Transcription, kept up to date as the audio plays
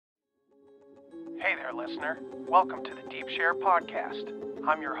Hey there, listener. Welcome to the Deep Share Podcast.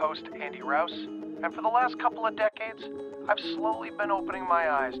 I'm your host, Andy Rouse, and for the last couple of decades, I've slowly been opening my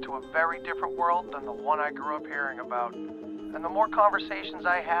eyes to a very different world than the one I grew up hearing about. And the more conversations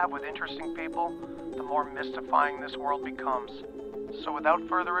I have with interesting people, the more mystifying this world becomes. So without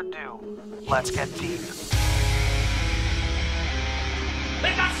further ado, let's get deep.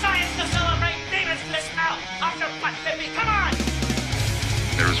 We've got science to celebrate! Demons bliss out! After what, Pippi? Come on!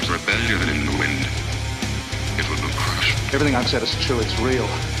 There is rebellion in the wind. It will be crushed. Everything I've said is true. It's real.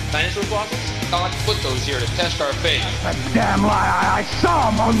 Dinosaur fossils? God put those here to test our faith. That damn lie! I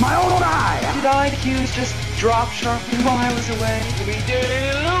saw him with my own eye! Did IQs just drop sharply while I was away? We did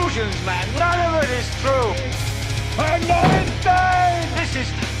illusions, man! None of it is true! I'm not insane! This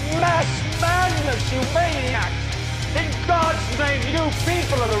is mass madness, you maniacs! In God's name, you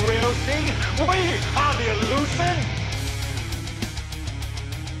people are the real thing! We are the illusion!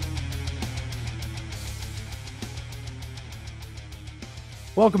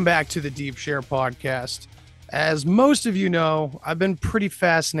 Welcome back to the Deep Share Podcast. As most of you know, I've been pretty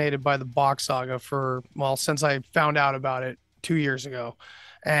fascinated by the Bock Saga since I found out about it 2 years ago.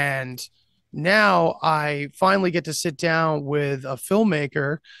 And now I finally get to sit down with a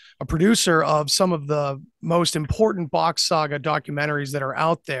filmmaker, a producer of some of the most important Bock Saga documentaries that are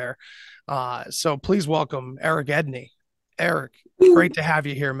out there. So please welcome Eric Edney. Eric, great to have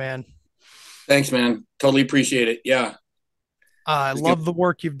you here, man. Thanks, man. Totally appreciate it. Yeah. I love the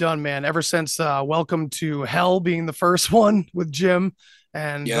work you've done, man. Ever since Welcome to Hell being the first one with Jim,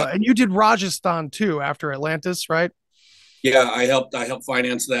 and you did Rajasthan too after Altlantis, right? Yeah, I helped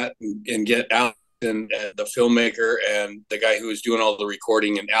finance that and get Alex and the filmmaker and the guy who was doing all the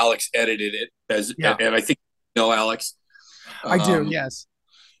recording, and Alex edited it and I think you know Alex. I do, yes.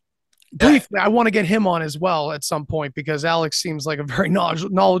 Briefly, I want to get him on as well at some point because Alex seems like a very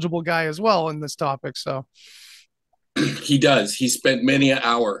knowledgeable guy as well in this topic. So. He does. He spent many an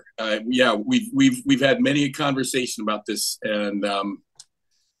hour. We've had many a conversation about this, and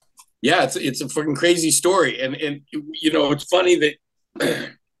it's a fucking crazy story. And you know, it's funny that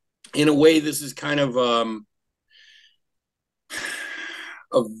in a way this is kind of a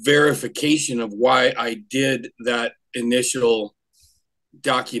verification of why I did that initial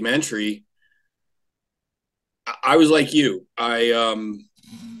documentary. I was like you.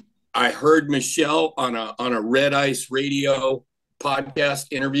 I heard Michelle on a Red Ice Radio podcast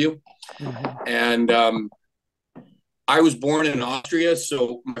interview, and I was born in Austria,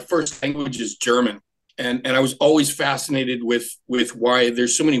 so my first language is German, and I was always fascinated with why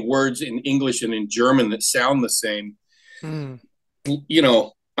there's so many words in English and in German that sound the same. You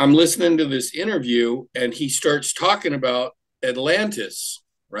know, I'm listening to this interview, and he starts talking about Atlantis,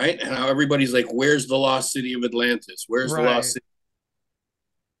 right? And how everybody's like, "Where's the lost city of Atlantis? Where's the lost city?"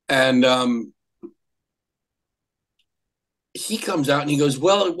 And he comes out and he goes,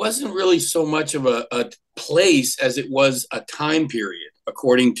 well, it wasn't really so much of a place as it was a time period,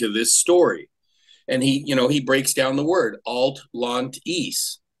 according to this story. And he breaks down the word,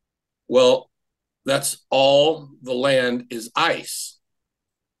 Altlantis. Well, that's all the land is ice.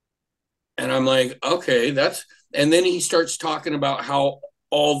 And I'm like, okay, and then he starts talking about how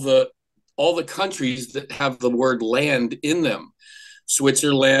all the countries that have the word land in them,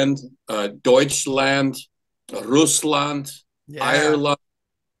 Switzerland, Deutschland, Russland, Ireland,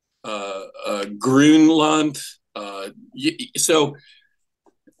 Greenland. So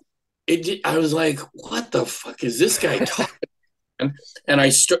I was like, "What the fuck is this guy talking?" And I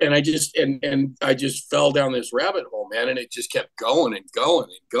just fell down this rabbit hole, man, and it just kept going and going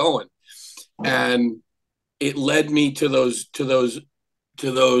and going, and it led me to those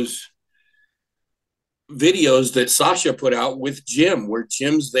videos that Sasha put out with Jim, where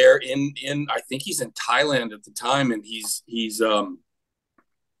Jim's there in I think he's in Thailand at the time, and he's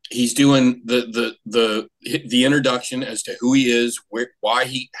doing the introduction as to who he is,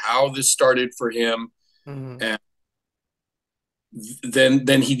 how this started for him, and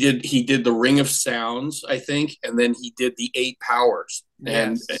then he did the Ring of Sounds, I think, and then he did the 8 Powers,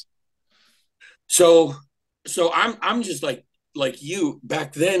 and so I'm just like you,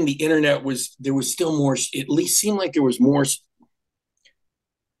 back then the internet there was still more, it at least seemed like there was more,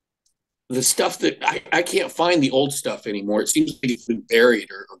 the stuff that I can't find the old stuff anymore. It seems like it's been buried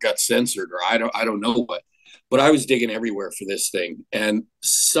or got censored, or I don't know what, but I was digging everywhere for this thing. And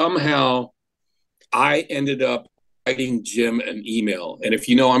somehow I ended up writing Jim an email. And if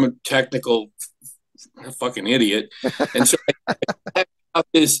you know, I'm a technical fucking idiot. And so I got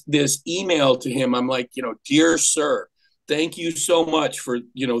this email to him. I'm like, dear sir, thank you so much for,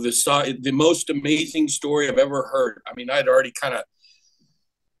 the most amazing story I've ever heard. I mean, I'd already kind of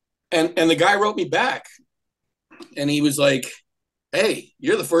And the guy wrote me back, and he was like, "Hey,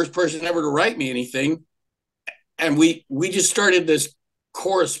 you're the first person ever to write me anything." And we just started this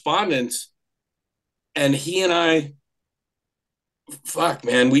correspondence, and he and I, fuck,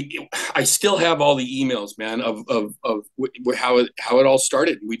 man, I still have all the emails, man, of how it all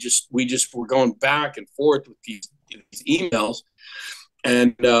started. We just were going back and forth with these emails,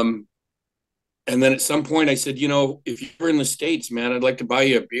 and then at some point I said, if you're in the States, man, I'd like to buy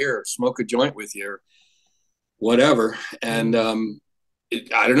you a beer, or smoke a joint with you, or whatever. And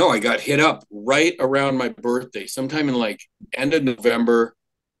I don't know, I got hit up right around my birthday, sometime in like end of November.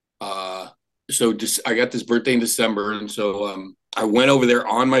 So I got this birthday in December, and so I went over there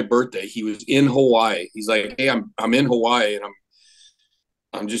on my birthday. He was in Hawaii. He's like, "Hey, I'm in Hawaii, and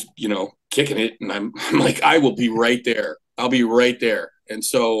I'm just kicking it." And I'm like, "I will be right there. I'll be right there." And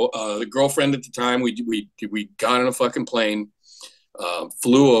so the girlfriend at the time, we got on a fucking plane,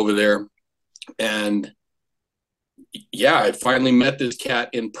 flew over there, and yeah, I finally met this cat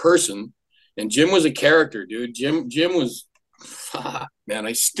in person. And Jim was a character, dude. Jim was, man,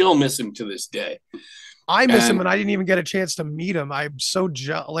 I still miss him to this day. I miss him, and I didn't even get a chance to meet him. I'm so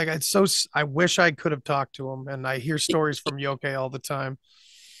I wish I could have talked to him. And I hear stories from Yoke all the time.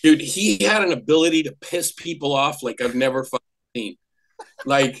 Dude, he had an ability to piss people off like I've never fucking seen.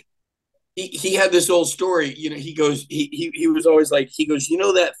 Like he had this old story, he goes, he was always like, he goes,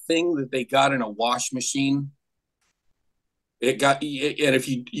 that thing that they got in a wash machine? And if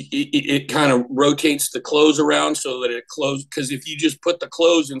it kind of rotates the clothes around so that it closes, because if you just put the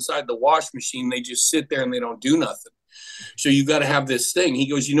clothes inside the wash machine, they just sit there and they don't do nothing. So you got to have this thing. He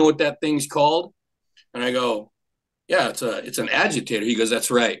goes, "You know what that thing's called?" And I go, "Yeah, it's an agitator." He goes, "That's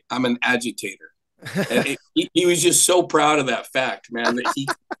right, I'm an agitator." And he was just so proud of that fact, man, that he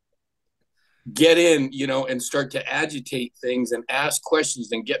get in, and start to agitate things and ask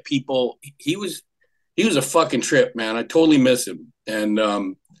questions and get people. He was a fucking trip, man. I totally miss him. And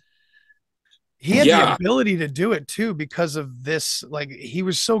he had the ability to do it too, because of this. Like, he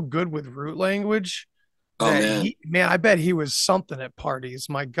was so good with root language. Oh man. I bet he was something at parties.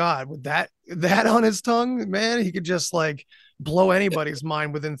 My God, with that on his tongue, man, he could just like blow anybody's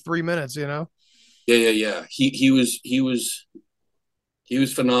mind within 3 minutes, Yeah. He was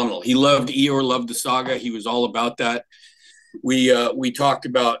phenomenal. He loved Ior, loved the saga. He was all about that. We talked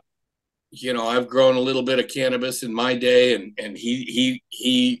about, I've grown a little bit of cannabis in my day, and he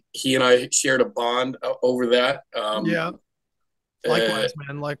and I shared a bond over that. Yeah. Likewise,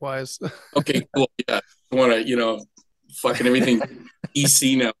 man. Likewise. Okay, cool. Yeah. I want to, fucking everything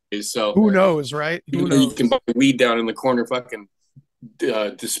EC nowadays. So who knows, right? Who knows? You can buy weed down in the corner fucking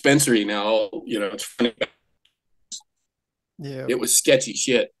dispensary now. It's funny. Yeah. It was sketchy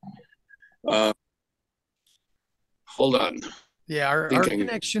shit. Hold on. Yeah, our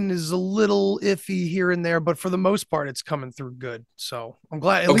connection is a little iffy here and there, but for the most part, it's coming through good. So I'm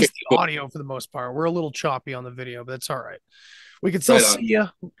glad, at least the audio for the most part. We're a little choppy on the video, but that's all right. We can still see you.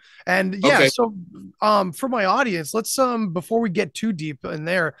 And yeah, so for my audience, let's before we get too deep in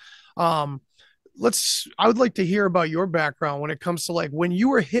there, I would like to hear about your background when it comes to, like, when you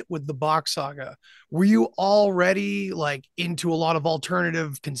were hit with the Bock Saga. Were you already like into a lot of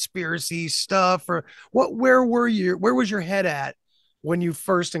alternative conspiracy stuff, or where was your head at when you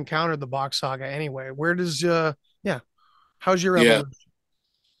first encountered the Bock Saga anyway? Where does how's your evolution?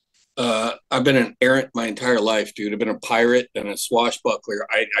 I've been an errant my entire life, dude. I've been a pirate and a swashbuckler.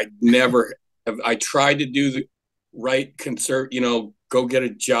 I never have. I tried to do the right go get a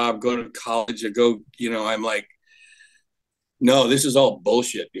job, go to college, or I'm like, no, this is all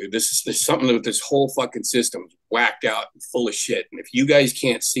bullshit, dude. There's something with this whole fucking system whacked out and full of shit. And if you guys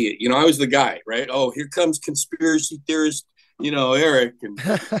can't see it, I was the guy, right? Oh, here comes conspiracy theorist, Eric. And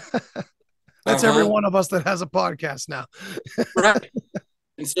that's every one of us that has a podcast now. Right.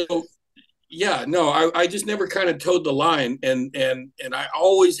 And so, yeah, no, I just never kind of towed the line. And I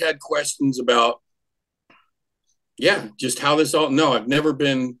always had questions about, just how this all. No, I've never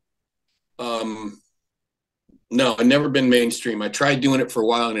been. I've never been mainstream. I tried doing it for a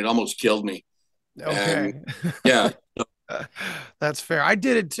while, and it almost killed me. Okay. Yeah, that's fair. I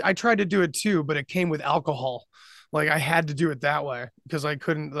did it. I tried to do it too, but it came with alcohol. Like, I had to do it that way because I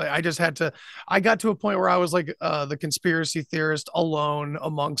couldn't. Like, I just had to. I got to a point where I was like the conspiracy theorist alone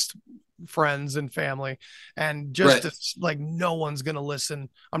amongst friends and family, and just like, no one's gonna listen.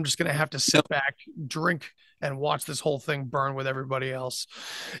 I'm just gonna have to sit back, drink, and watch this whole thing burn with everybody else,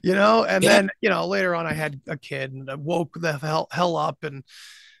 and then later on I had a kid and I woke the hell up, and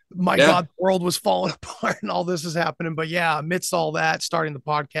my God, the world was falling apart and all this is happening. But yeah, amidst all that, starting the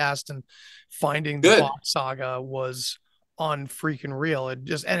podcast and finding the Bock Saga was freaking real.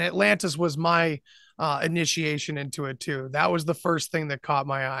 And Atlantis was my initiation into it too. That was the first thing that caught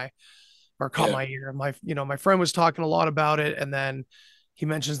my eye or caught my ear. My friend was talking a lot about it, and then he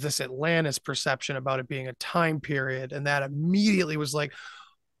mentions this Atlantis perception about it being a time period, and that immediately was like,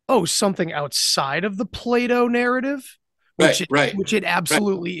 oh, something outside of the Plato narrative, which it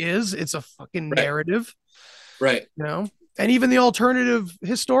absolutely is. It's a fucking narrative, right? And even the alternative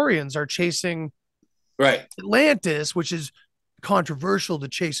historians are chasing Atlantis, which is controversial to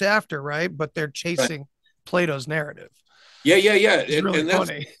chase after, right? But they're chasing Plato's narrative. Yeah. It's really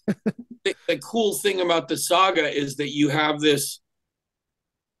funny. The cool thing about the saga is that you have this,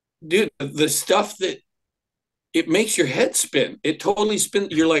 dude, the stuff that it makes your head spin. It totally spins.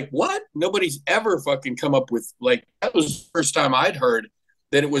 You're like, what? Nobody's ever fucking come up with, like, that was the first time I'd heard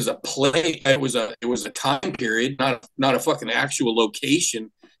that it was a play. It was a time period, not a fucking actual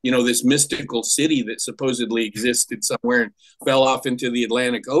location. This mystical city that supposedly existed somewhere and fell off into the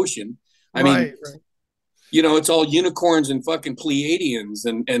Atlantic Ocean. I mean, it's all unicorns and fucking Pleiadians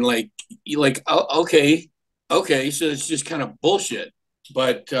and like, okay, so it's just kind of bullshit.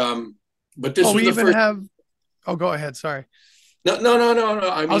 But this was the first. Oh, go ahead. Sorry. No.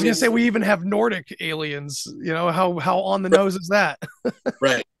 I was gonna say we even have Nordic aliens. How on the nose is that?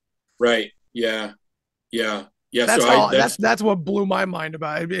 Right. Yeah. That's what blew my mind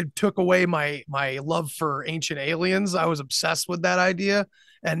about it. It took away my love for ancient aliens. I was obsessed with that idea,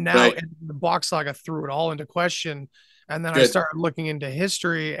 and now the Bock Saga threw it all into question. And then I started looking into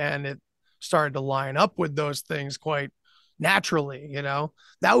history, and it started to line up with those things quite naturally.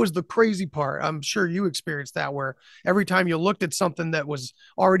 That was the crazy part. I'm sure you experienced that, where every time you looked at something that was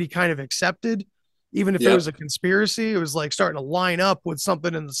already kind of accepted, even if it was a conspiracy, it was like starting to line up with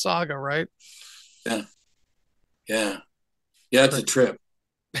something in the saga, right? Yeah, it's a trip.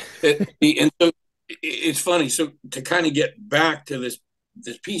 And so it's funny. So to kind of get back to this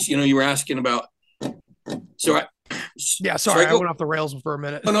piece, you were asking about. Sorry, I went off the rails for a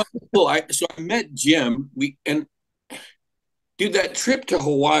minute. No, cool. I met Jim. Dude, that trip to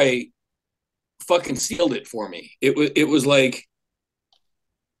Hawaii fucking sealed it for me. It was like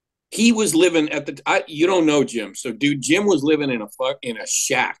he was living you don't know Jim. So dude, Jim was living in a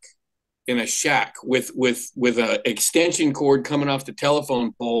shack with a extension cord coming off the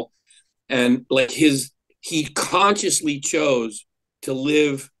telephone pole. And like he consciously chose to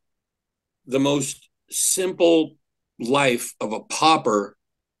live the most simple life of a pauper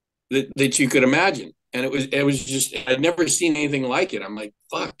that you could imagine. And it was just, I'd never seen anything like it. I'm like,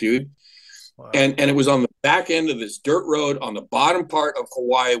 fuck, dude. Wow. And it was on the back end of this dirt road on the bottom part of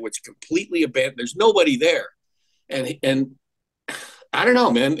Hawaii, which completely abandoned. There's nobody there. And I don't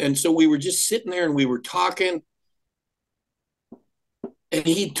know, man. And so we were just sitting there and we were talking. And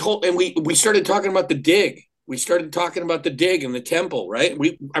we started talking about the dig. We started talking about the dig and the temple, right?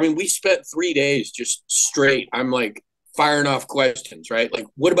 We spent 3 days just straight. I'm like, firing off questions, right? Like,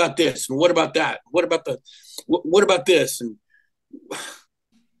 what about this? And what about that? What about this? And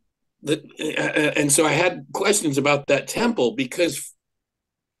so I had questions about that temple because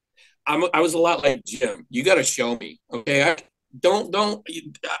I was a lot like Jim. You got to show me. Okay. I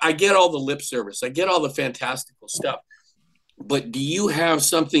get all the lip service. I get all the fantastical stuff, but do you have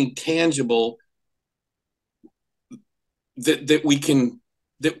something tangible that we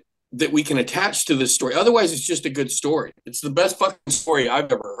can attach to this story? Otherwise, it's just a good story. It's the best fucking story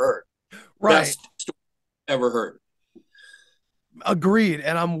I've ever heard. Right. Best story I've ever heard. Agreed.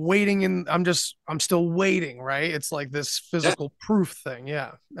 And I'm waiting I'm still waiting, right? It's like this physical proof thing.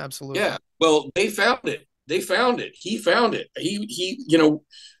 Yeah, absolutely. Yeah. Well, they found it. He found it. He,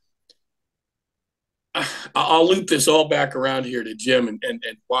 I'll loop this all back around here to Jim and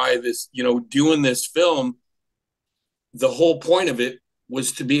why this, doing this film, the whole point of it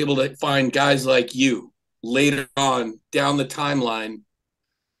was to be able to find guys like you later on down the timeline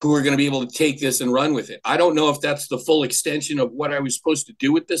who are going to be able to take this and run with it. I don't know if that's the full extension of what I was supposed to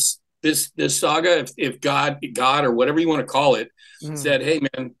do with this saga. If God or whatever you want to call it said, hey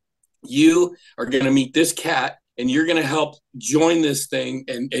man, you are going to meet this cat and you're going to help join this thing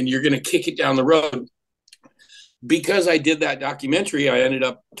and you're going to kick it down the road. Because I did that documentary, I ended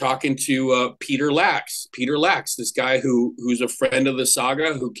up talking to Peter Lax, this guy who's a friend of the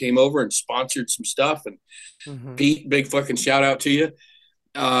saga, who came over and sponsored some stuff. And Pete, big fucking shout out to you.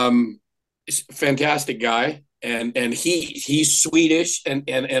 Fantastic guy, and he's Swedish and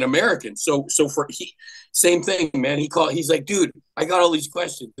American. So same thing, man. He's like, dude, I got all these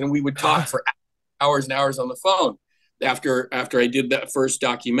questions, and we would talk for hours and hours on the phone after I did that first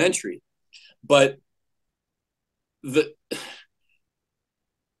documentary. But the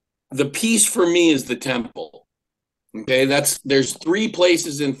piece for me is the temple. Okay, there's 3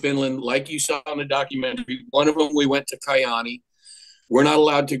 places in Finland, like you saw in the documentary. One of them we went to Kajaani. We're not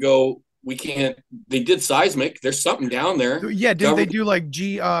allowed to go. We can't. They did seismic. There's something down there. Yeah, didn't they do like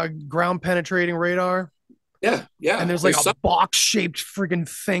ground penetrating radar? Yeah, yeah. And there's like a box shaped friggin'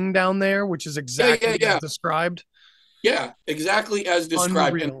 thing down there, which is exactly as described. Yeah, exactly as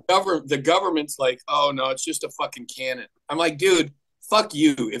described. Unreal. And the government's like, oh no, it's just a fucking cannon. I'm like, dude, fuck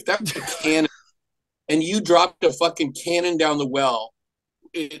you. If that's a cannon and you dropped a fucking cannon down the well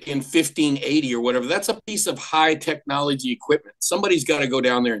in 1580 or whatever, that's a piece of high technology equipment. Somebody's got to go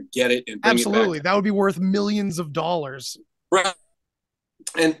down there and get it and bring Absolutely. it back. That would be worth millions of dollars. Right.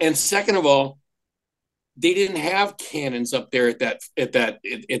 And second of all, they didn't have cannons up there at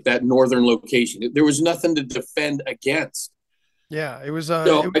that northern location. There was nothing to defend against. Yeah, it was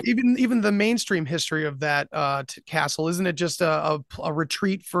even the mainstream history of that castle. Isn't it just a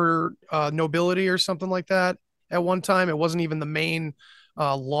retreat for nobility or something like that? At one time, it wasn't even the main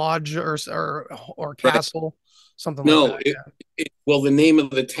lodge or castle, right. Something like that. Well, the name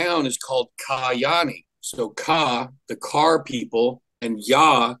of the town is called Kajaani. So Ka, the Car people, and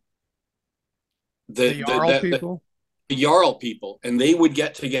Ya, the Jarl people. The Jarl people, and they would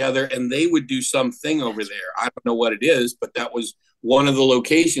get together and they would do something over there. I don't know what it is, but that was one of the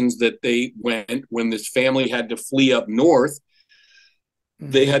locations that they went when this family had to flee up north.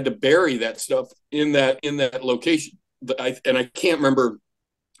 Mm-hmm. They had to bury that stuff in that location. And I can't remember.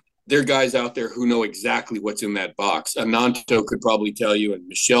 There are guys out there who know exactly what's in that box. Ananto could probably tell you, and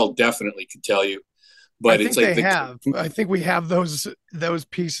Michelle definitely could tell you. But I think we have those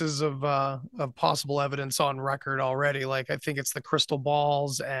pieces of possible evidence on record already. Like I think it's the crystal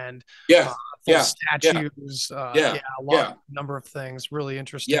balls and statues. Number of things. Really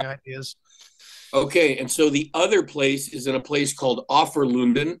interesting ideas. Okay, and so the other place is in a place called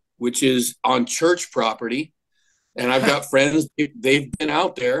Offerlunden, which is on church property. And I've got friends; they've been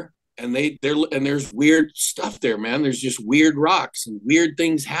out there, and there's weird stuff there, man. There's just weird rocks and weird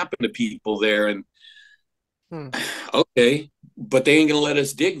things happen to people there, and. Okay, but they ain't gonna let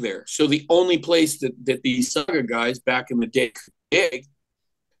us dig there. So the only place that these Saga guys back in the day could dig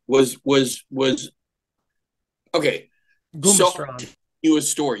was okay. So you a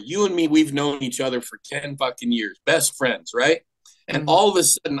story. You and me, we've known each other for 10 fucking years, best friends, right? And all of a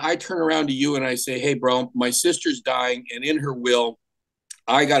sudden, I turn around to you and I say, "Hey, bro, my sister's dying, and in her will,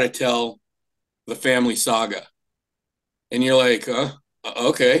 I gotta tell the family saga." And you're like,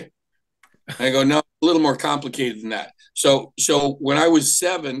 okay. I go, no, a little more complicated than that. So when I was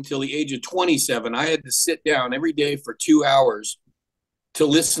 7 till the age of 27, I had to sit down every day for 2 hours to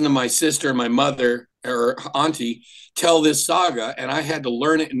listen to my sister and my mother or auntie tell this saga, and I had to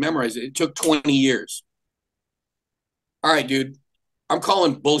learn it and memorize it. It took 20 years. All right, dude, I'm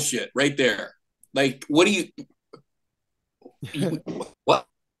calling bullshit right there. Like, what do you what?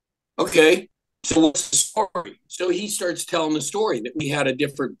 Okay. So what's the story? So he starts telling the story that we had a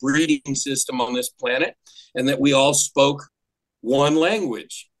different breeding system on this planet and that we all spoke one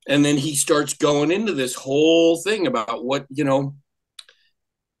language. And then he starts going into this whole thing about what,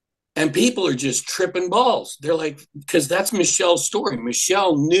 and people are just tripping balls. They're like, because that's Michelle's story.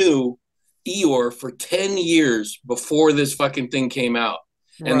 Michelle knew Ior for 10 years before this fucking thing came out.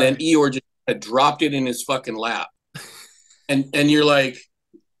 Right. And then Ior just had dropped it in his fucking lap. And you're like,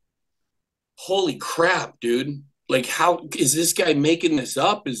 holy crap, dude. Like, how is this guy making this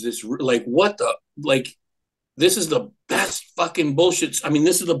up? Is this like, what the, like, this is the best fucking bullshit. I mean,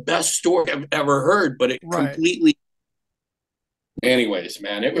 this is the best story I've ever heard, but it completely. Anyways,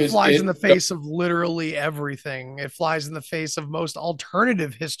 man, it flies in the face of literally everything. It flies in the face of most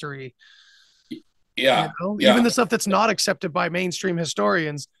alternative history. Yeah. Even the stuff that's not accepted by mainstream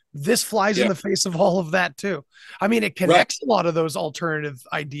historians. This flies in the face of all of that too. I mean, it connects a lot of those alternative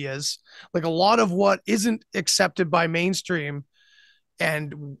ideas, like a lot of what isn't accepted by mainstream,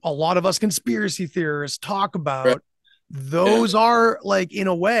 and a lot of us conspiracy theorists talk about. Right. Those are, like, in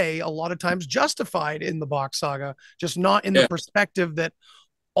a way, a lot of times justified in the Bock Saga, just not in the perspective that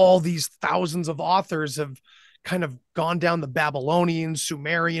all these thousands of authors have kind of gone down the Babylonian,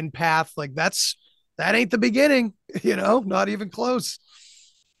 Sumerian path. Like that ain't the beginning, not even close.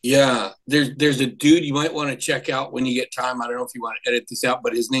 Yeah, there's a dude you might want to check out when you get time. I don't know if you want to edit this out,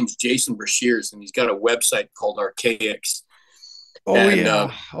 but his name's Jason Brashears, and he's got a website called Archaics. Oh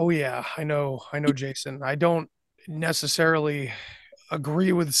yeah, I know Jason. I don't necessarily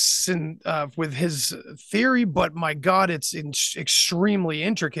agree with his theory, but my God, it's extremely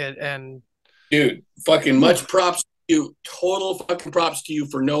intricate. And dude, fucking much props to you. Total fucking props to you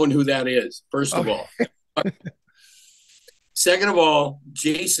for knowing who that is. First of all. Second of all,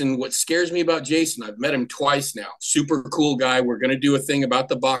 Jason, what scares me about Jason, I've met him twice now. Super cool guy. We're going to do a thing about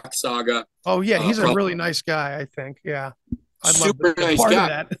the Bock Saga. Oh, yeah. He's a really nice guy, I think. Yeah. I'd super love to be nice part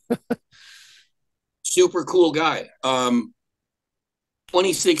guy. of that. Super cool guy.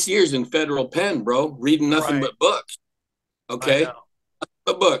 26 years in federal pen, bro, reading nothing but books. Okay.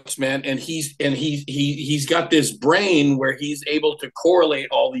 But books, man. And he's got this brain where he's able to correlate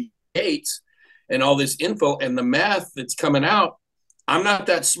all the dates and all this info and the math that's coming out. I'm not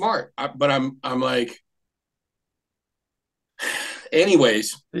that smart, but I'm like,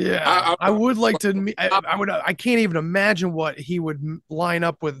 anyways. Yeah, I would like to. I can't even imagine what he would line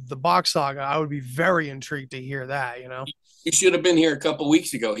up with the Bock Saga. I would be very intrigued to hear that. You know, he should have been here a couple of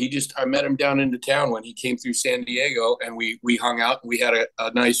weeks ago. I met him down into town when he came through San Diego, and we hung out. We had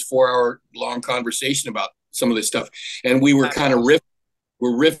a nice 4-hour long conversation about some of this stuff, and we were kind of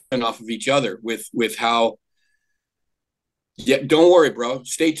riffing off of each other with how. Yeah, don't worry, bro.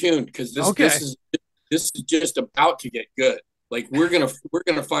 Stay tuned because this is just about to get good. Like we're gonna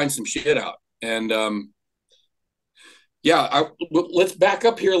find some shit out, and let's back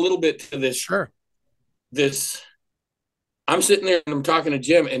up here a little bit to this. Sure. I'm sitting there and I'm talking to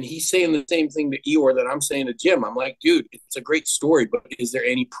Jim, and he's saying the same thing to Ior that I'm saying to Jim. I'm like, dude, it's a great story, but is there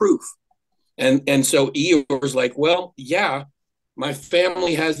any proof? And so Ior's like, well, yeah, my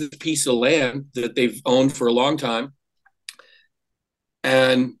family has this piece of land that they've owned for a long time.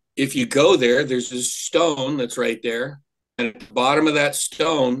 And if you go there, there's this stone that's right there. And at the bottom of that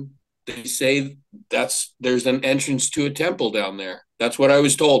stone, they say there's an entrance to a temple down there. That's what I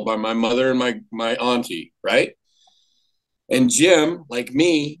was told by my mother and my auntie, right? And Jim, like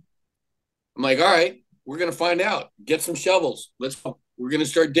me, I'm like, all right, we're going to find out. Get some shovels. Let's go. We're going to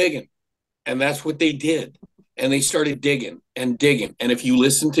start digging. And that's what they did. And they started digging and digging. And if you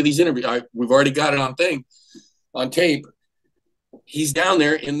listen to these interviews, we've already got it on tape. He's down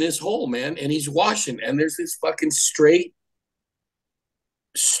there in this hole, man, and he's washing. And there's this fucking straight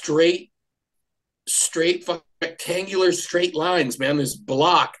rectangular straight lines, man. This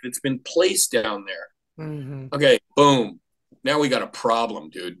block that's been placed down there. Mm-hmm. Okay, boom. Now we got a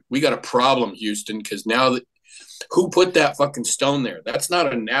problem, dude. We got a problem, Houston, because now who put that fucking stone there? That's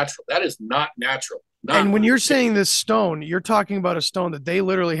not a natural. That is not natural. And when you're saying this stone, you're talking about a stone that they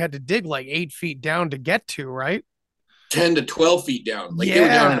literally had to dig like 8 feet down to get to, right? 10 to 12 feet down. Like they were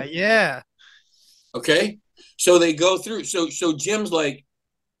down yeah. Okay. So they go through. So Jim's like,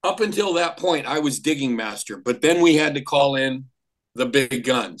 up until that point, I was digging master, but then we had to call in the big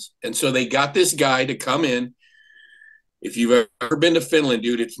guns. And so they got this guy to come in. If you've ever been to Finland,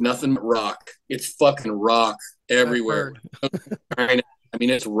 dude, it's nothing but rock. It's fucking rock everywhere. I mean,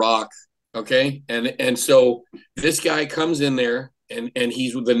 it's rock. Okay. And so this guy comes in there and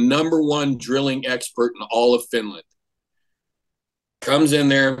he's the #1 drilling expert in all of Finland. Comes in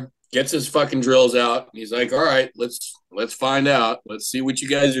there, gets his fucking drills out. And he's like, all right, let's find out. Let's see what you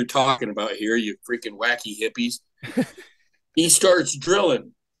guys are talking about here, you freaking wacky hippies. He starts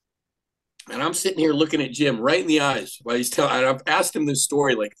drilling. And I'm sitting here looking at Jim right in the eyes while he's telling. And I've asked him this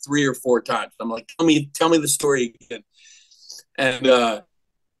story like 3 or 4 times. I'm like, tell me the story again. And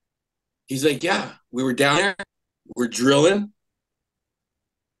he's like, yeah, we were down there, we're drilling.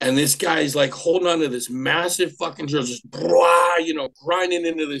 And this guy's like holding on to this massive fucking drill, just grinding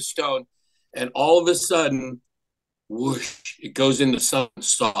into this stone. And all of a sudden, whoosh, it goes into something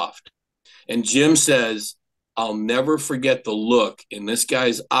soft. And Jim says, I'll never forget the look in this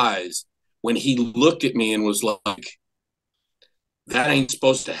guy's eyes when he looked at me and was like, that ain't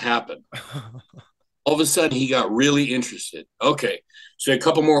supposed to happen. All of a sudden, he got really interested. Okay, so a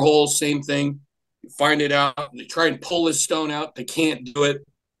couple more holes, same thing. Find it out. They try and pull this stone out. They can't do it.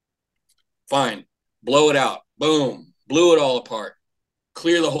 Fine. Blow it out. Boom. Blew it all apart.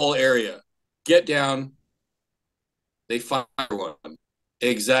 Clear the whole area. Get down. They fire one.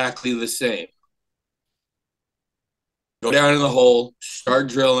 Exactly the same. Go down in the hole. Start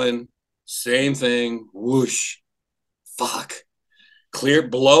drilling. Same thing. Whoosh. Fuck. Clear.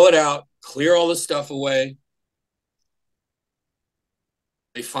 Blow it out. Clear all the stuff away.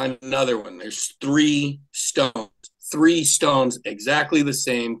 They find another one. There's 3 stones. 3 stones exactly the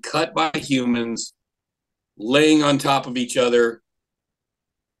same, cut by humans, laying on top of each other.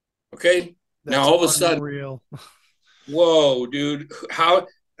 Okay? That's now all of a sudden, real. Whoa, dude. How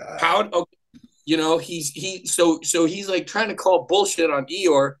okay, so he's like trying to call bullshit on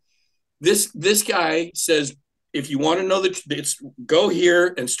Ior. This guy says, if you want to know go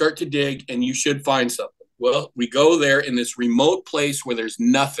here and start to dig and you should find something. Well, we go there in this remote place where there's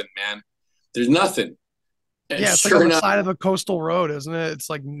nothing, man. There's nothing. And yeah, it's like on the side of a coastal road, isn't it? It's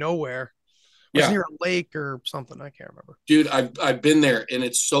like nowhere. It was Yeah. near a lake or something. I can't remember. Dude, I've been there, and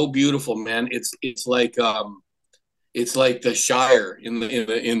it's so beautiful, man. It's like the Shire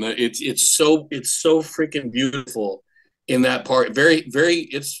it's so freaking beautiful in that part. Very, very,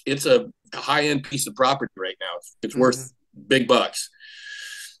 it's a high end piece of property right now. It's worth big bucks.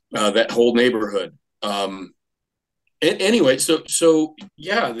 That whole neighborhood. Anyway, so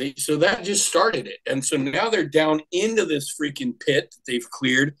yeah, so that just started it, and so now they're down into this freaking pit that they've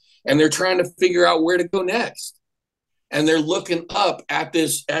cleared, and they're trying to figure out where to go next, and they're looking up at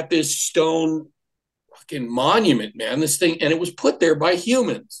this stone fucking monument, man. This thing, and it was put there by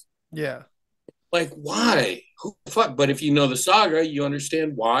humans. Yeah. Like, why? Who the fuck? But if you know the saga, you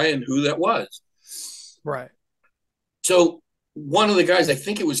understand why and who that was. Right. So one of the guys, I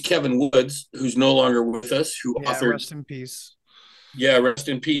think it was Kevin Woods, who's no longer with us, who authored. Rest in peace. Yeah, rest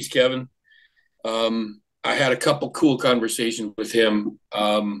in peace, Kevin. I had a couple cool conversations with him.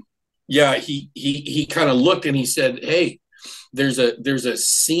 Yeah, he kind of looked and he said, "Hey, there's a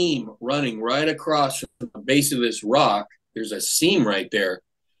seam running right across from the base of this rock. There's a seam right there.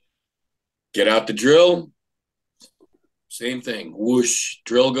 Get out the drill. Same thing. Whoosh,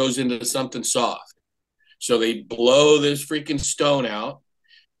 drill goes into something soft. So they blow this freaking stone out.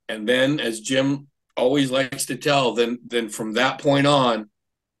 And then, as Jim always likes to tell, then from that point on,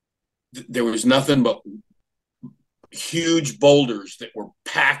 there was nothing but huge boulders that were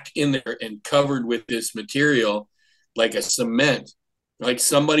packed in there and covered with this material like a cement. Like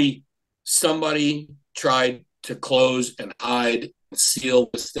somebody tried to close and hide and seal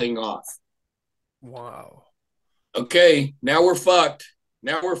this thing off. Wow. Okay, now we're fucked.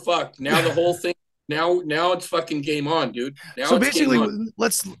 Now the whole thing, now it's fucking game on, dude. Now so basically,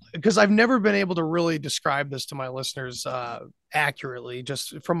 because I've never been able to really describe this to my listeners accurately,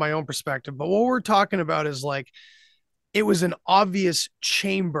 just from my own perspective. But what we're talking about is like, it was an obvious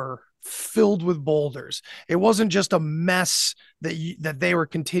chamber filled with boulders. It wasn't just a mess that they were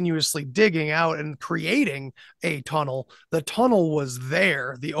continuously digging out and creating a tunnel. The tunnel was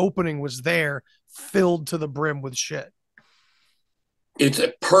there. The opening was there, filled to the brim with shit. It's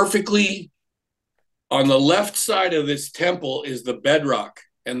a perfectly, on the left side of this temple is the bedrock,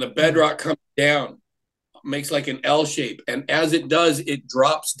 and the bedrock comes down, makes like an L shape. And as it does, it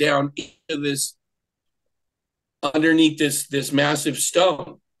drops down into this, underneath this massive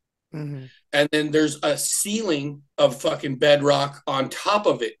stone. Mm-hmm. And then there's a ceiling of fucking bedrock on top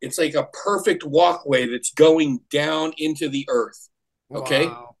of it. It's like a perfect walkway that's going down into the earth. Okay.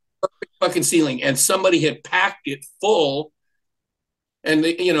 Wow. Perfect fucking ceiling. And somebody had packed it full. And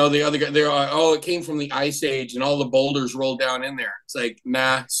the other guy, they're like, oh, it came from the Ice Age and all the boulders rolled down in there. It's like,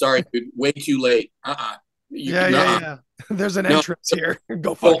 nah, sorry, dude, way too late. Yeah. There's an entrance here.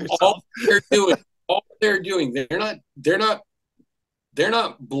 Go fuck yourself. All they're doing, they're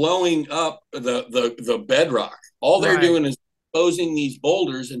not blowing up the bedrock. All they're doing is exposing these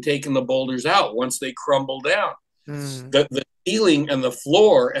boulders and taking the boulders out once they crumble down. The ceiling and the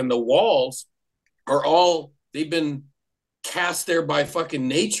floor and the walls are all, they've been cast there by fucking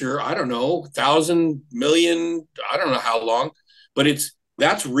nature. I don't know, 1,000 million, I don't know how long, but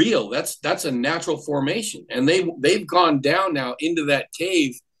that's real. That's a natural formation. And they've gone down now into that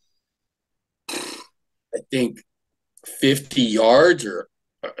cave, I think 50 yards or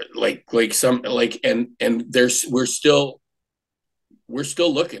we're still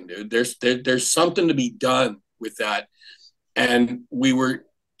looking, dude. There's something to be done with that. And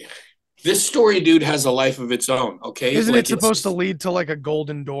this story, dude, has a life of its own. Okay. Isn't it supposed to lead to like a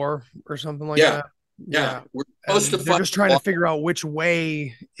golden door or something like that? Yeah. We're supposed to they're just trying to figure out which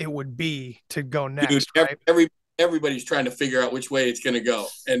way it would be to go next. Dude, right? everybody's trying to figure out which way it's going to go.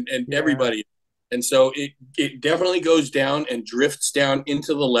 And everybody. And so it definitely goes down and drifts down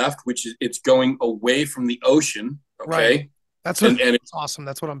into the left, which is, it's going away from the ocean. Okay. Right. That's it's awesome.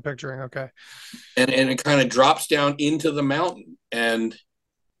 That's what I'm picturing. Okay. And it kind of drops down into the mountain. And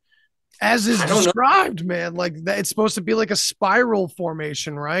as is described, man, like that, it's supposed to be like a spiral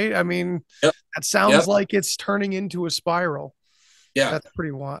formation, right? I mean, that sounds like it's turning into a spiral. Yeah. That's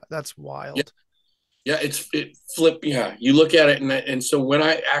pretty wild. That's wild. Yeah, it flipped. Yeah, you look at it, and so when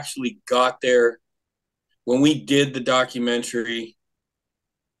I actually got there, when we did the documentary,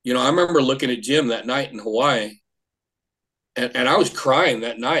 I remember looking at Jim that night in Hawaii, and I was crying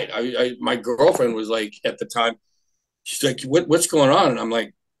that night. My girlfriend was like, at the time, she's like, "What's going on?" And I'm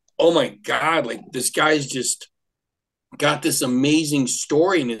like, "Oh my God! Like this guy's just got this amazing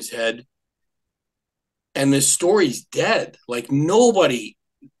story in his head, and this story's dead. Like nobody."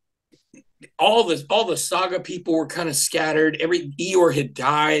 All the saga people were kind of scattered. Eeyore had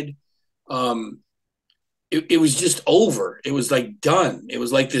died. it was just over. It was like done. It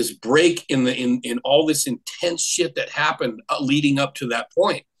was like this break in all this intense shit that happened leading up to that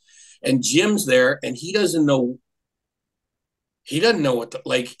point. And Jim's there, and he doesn't know. He doesn't know what to,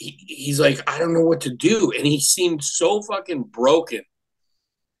 like. He's like, I don't know what to do, and he seemed so fucking broken.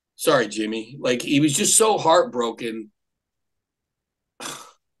 Sorry, Jimmy. Like, he was just so heartbroken.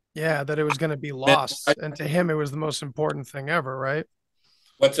 Yeah, that it was going to be lost, and to him, it was the most important thing ever, right?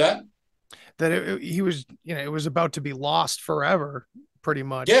 What's that? That he was, it was about to be lost forever, pretty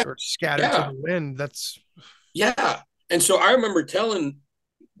much, Yeah, or scattered to the wind. That's yeah. And so I remember telling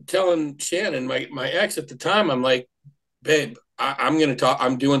Shannon, my ex at the time, I'm like, babe, I'm going to talk.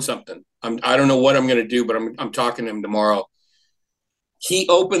 I'm doing something. I don't know what I'm going to do, but I'm talking to him tomorrow. He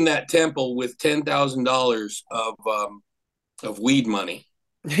opened that temple with $10,000 of weed money.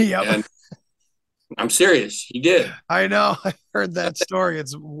 Yeah, and I'm serious. He did. I know. I heard that story.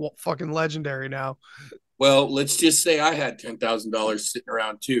 It's fucking legendary now. Well, let's just say I had $10,000 sitting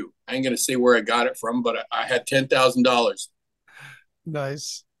around too. I ain't going to say where I got it from, but I had $10,000.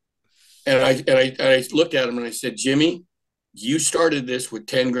 Nice. And I looked at him and I said, Jimmy, you started this with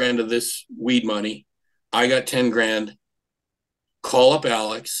 10 grand of this weed money. I got 10 grand. Call up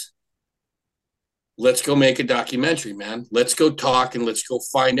Alex. Let's go make a documentary, man. Let's go talk and let's go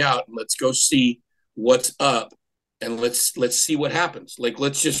find out and let's go see what's up and let's see what happens. Like,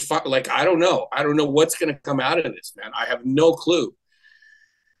 let's just like, I don't know what's going to come out of this, man. I have no clue.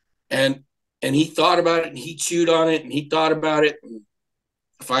 And he thought about it and he chewed on it and he thought about it. And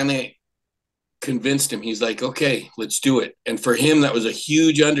finally convinced him. He's like, okay, let's do it. And for him, that was a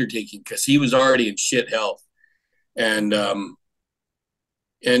huge undertaking because he was already in shit health. And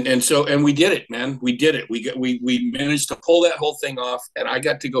we did it, man. We did it. We managed to pull that whole thing off, and I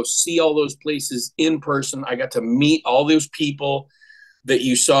got to go see all those places in person. I got to meet all those people that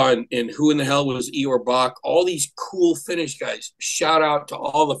you saw in Who in the Hell Was Ior Bock, all these cool Finnish guys. Shout out to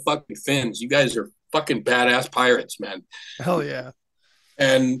all the fucking Finns. You guys are fucking badass pirates, man. Hell yeah.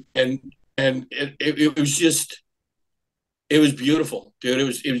 And it was just, it was beautiful, dude.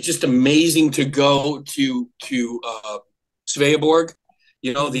 It was just amazing to go to Sveaborg.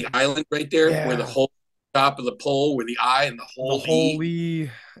 You know, the island right there where the whole top of the pole, where the eye and the whole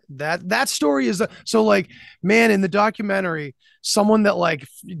holy that story is so like, man, in the documentary, someone that like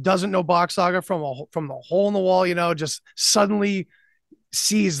doesn't know Bock Saga from the hole in the wall, just suddenly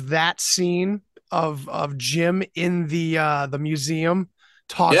sees that scene of Jim in the museum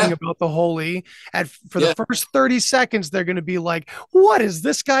talking about the holy, and for the first 30 seconds they're going to be like, what is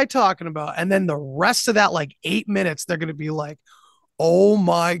this guy talking about? And then the rest of that, like 8 minutes, they're going to be like, oh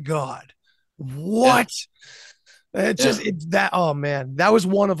my God, what? Oh man, that was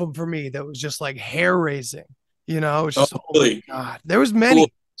one of them for me. That was just like hair raising, it's just, oh my God. There was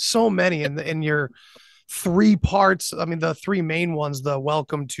so many in your 3 parts. I mean, the 3 main ones, the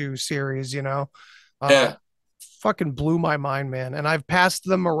Welcome To series, fucking blew my mind, man. And I've passed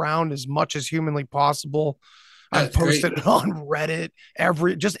them around as much as humanly possible. I've posted it on Reddit,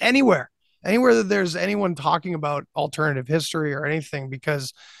 just anywhere that there's anyone talking about alternative history or anything,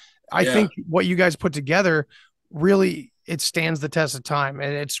 because I think what you guys put together really, it stands the test of time.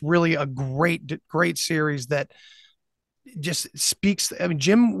 And it's really a great series that just speaks. I mean,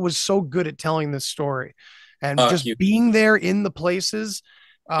 Jim was so good at telling this story and being there in the places,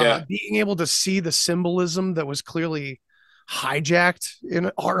 being able to see the symbolism that was clearly hijacked,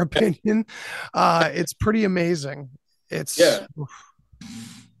 in our opinion. It's pretty amazing. It's unreal,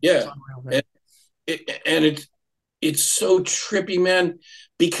 it's so trippy, man,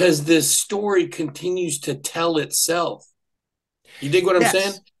 because this story continues to tell itself. You dig what I'm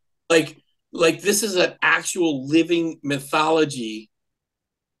saying? Like this is an actual living mythology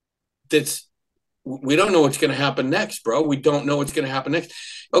that's, we don't know what's going to happen next, bro. We don't know what's going to happen next.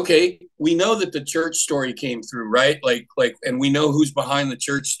 Okay, we know that the church story came through, right? Like, and we know who's behind the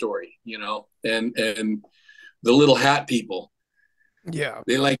church story, and the little hat people. Yeah,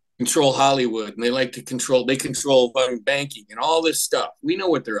 they like to control Hollywood, and they control banking and all this stuff. We know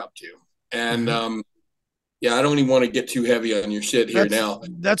what they're up to, and I don't even want to get too heavy on your shit here now.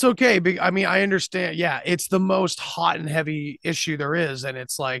 That's okay. I mean, I understand. Yeah, it's the most hot and heavy issue there is, and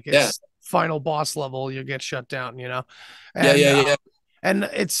it's like final boss level. You get shut down, And, and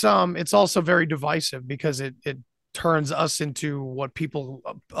it's also very divisive because it turns us into what people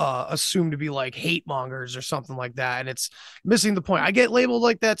assume to be like hate mongers or something like that, and it's missing the point. I get labeled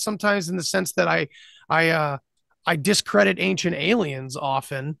like that sometimes in the sense that I discredit Ancient Aliens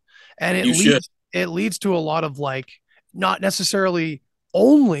often, and it leads to a lot of like not necessarily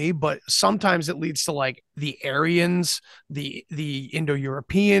only, but sometimes it leads to like the Aryans, the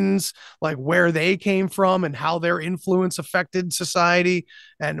Indo-Europeans, like where they came from and how their influence affected society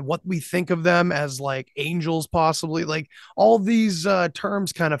and what we think of them as like angels, possibly. Like all these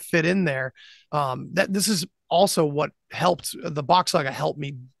terms kind of fit in there. That this is also what helped the Bock Saga help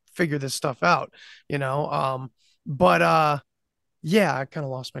me figure this stuff out, you know. But yeah, I kind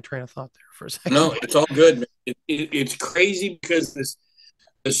of lost my train of thought there for a second. No, it's all good, man. It's crazy because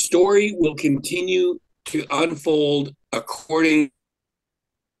the story will continue to unfold according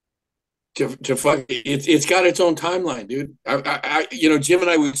to fuck. It's got its own timeline, dude. You know, Jim and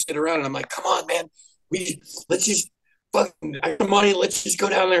I would sit around and I'm like, come on, man, let's just fucking money. Let's just go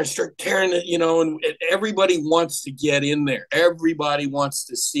down there and start tearing it, you know. And everybody wants to get in there. Everybody wants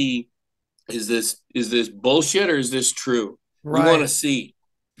to see, is this bullshit or is this true? Right. We want to see.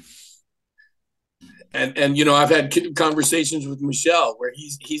 And you know, I've had conversations with Michelle where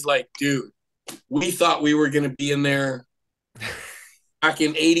he's like, dude, we thought we were going to be in there back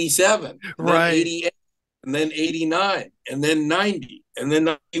in 87, right? 88, and then 89, and then 90, and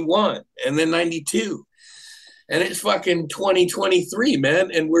then 91, and then 92. And it's fucking 2023,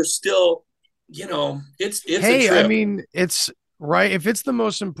 man. And we're still, you know, it's hey, a trip. I mean, it's right. If it's the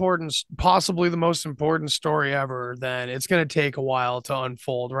most important, possibly the most important story ever, then it's going to take a while to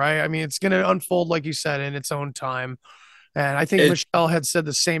unfold, right? I mean, it's going to unfold, like you said, in its own time. And I think Michelle had said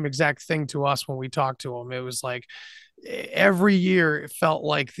the same exact thing to us when we talked to him. It was like every year it felt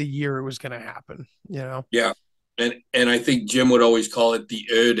like the year it was going to happen, you know? Yeah. And I think Jim would always call it the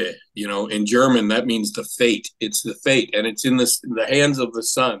Öde, you know, in German, that means the fate. It's the fate, and it's in the hands of the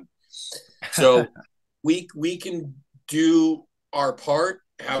sun. So we can do our part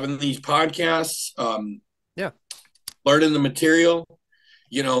having these podcasts, learning the material.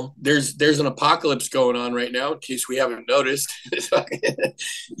 You know, there's an apocalypse going on right now, in case we haven't noticed.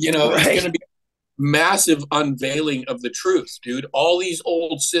 You know, It's going to be massive unveiling of the truth, dude. All these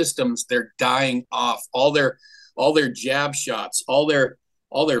old systems, they're dying off. All their jab shots, all their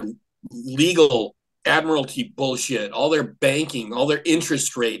legal admiralty bullshit, all their banking, all their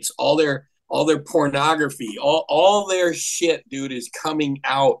interest rates, all their pornography, all their shit, dude, is coming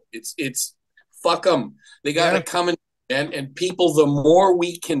out. It's fuck them. They got to come in, and people, the more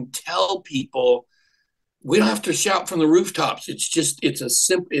we can tell people, we don't have to shout from the rooftops.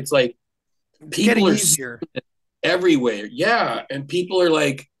 It's like people are easier everywhere. Yeah. And people are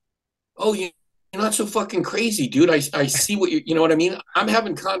like, oh, you're not so fucking crazy, dude. I see what you know what I mean? I'm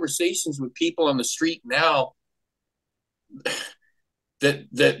having conversations with people on the street now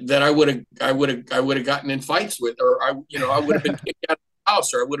that I would have gotten in fights with, or I would have been kicked out of the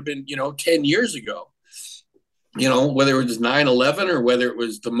house, or I would have been, 10 years ago. You know, whether it was 9/11 or whether it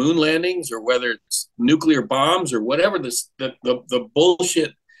was the moon landings or whether it's nuclear bombs or whatever, the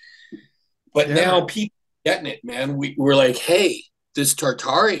bullshit. But now people are getting it, man. We're like, hey, this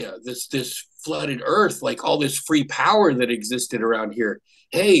Tartaria, this flooded earth, like all this free power that existed around here.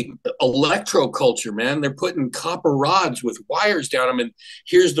 Hey, electroculture, man. They're putting copper rods with wires down them, and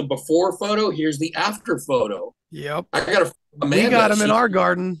here's the before photo, here's the after photo. Yep. We got them in our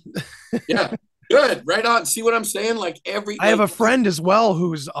garden. Yeah. Good. Right on. See what I'm saying? I have a friend as well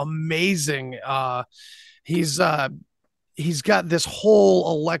who's amazing. He's got this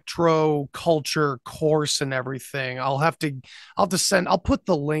whole electro culture course and everything. I'll put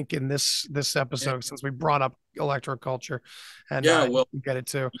the link in this episode since we brought up electro culture, and you get it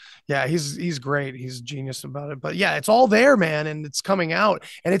too. Yeah, he's great. He's a genius about it. But yeah, it's all there, man, and it's coming out,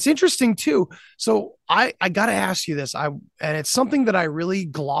 and it's interesting too. So I got to ask you this. And it's something that I really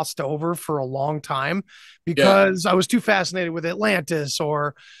glossed over for a long time because I was too fascinated with Atlantis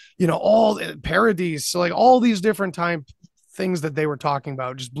or, all Paradise. So like all these different things that they were talking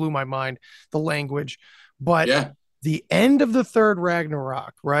about just blew my mind, the language. But the end of the third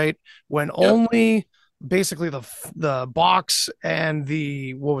Ragnarok, right? When only basically the box and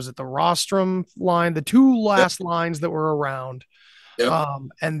the rostrum line, the two last lines that were around,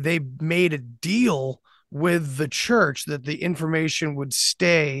 and they made a deal with the church that the information would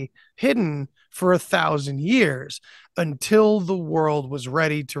stay hidden for 1,000 years until the world was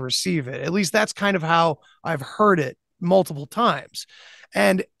ready to receive it. At least that's kind of how I've heard it multiple times.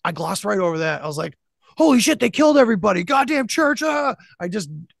 And I glossed right over that. I was like, holy shit, they killed everybody. Goddamn church. I just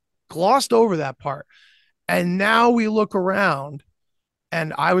glossed over that part. And now we look around,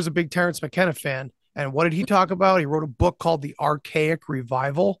 and I was a big Terrence McKenna fan. And what did he talk about? He wrote a book called The Archaic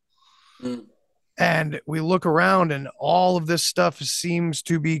Revival. And we look around, and all of this stuff seems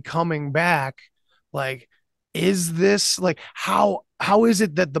to be coming back. Like, is this like, how is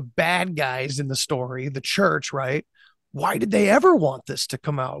it that the bad guys in the story, the church, right, why did they ever want this to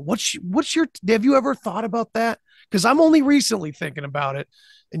come out? Have you ever thought about that? Because I'm only recently thinking about it,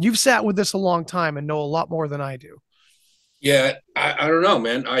 and you've sat with this a long time and know a lot more than I do. Yeah, I don't know,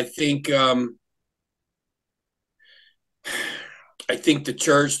 man. I think the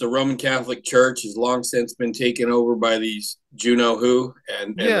church, the Roman Catholic Church, has long since been taken over by these Juno who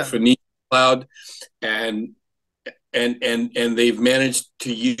and the Phoenician cloud, and they've managed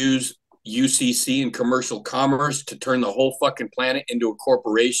to use UCC and commercial commerce to turn the whole fucking planet into a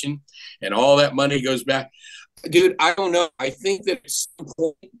corporation, and all that money goes back. Dude, I don't know. I think that at some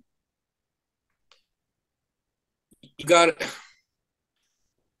point you got to.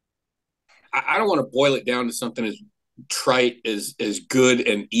 I don't want to boil it down to something as trite as good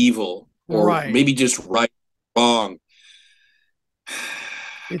and evil, or maybe just right, wrong.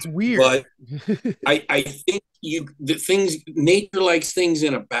 It's weird, but I think nature likes things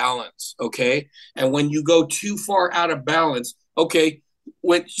in a balance, okay? And when you go too far out of balance, okay,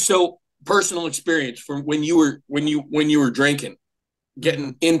 personal experience from when you were drinking,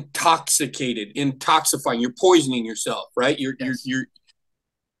 getting intoxifying, you're poisoning yourself, right? You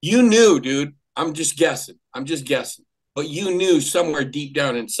knew, dude. I'm just guessing, but you knew somewhere deep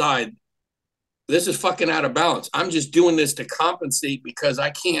down inside, this is fucking out of balance. I'm just doing this to compensate because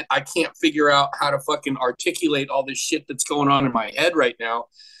I can't figure out how to fucking articulate all this shit that's going on in my head right now.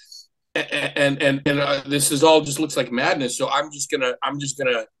 And this is all just looks like madness. So I'm just gonna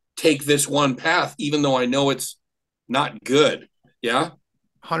take this one path, even though I know it's not good. Yeah.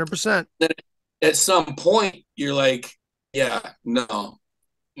 100%. At some point you're like, yeah, no,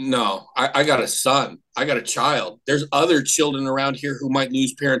 I got a son. I got a child. There's other children around here who might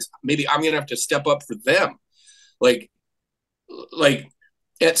lose parents. Maybe I'm going to have to step up for them. Like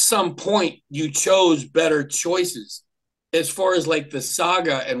at some point you chose better choices as far as like the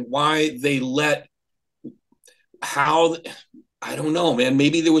saga and why they I don't know, man.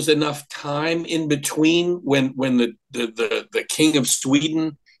 Maybe there was enough time in between when the king of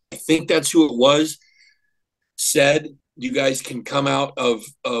Sweden, I think that's who it was, said, you guys can come out of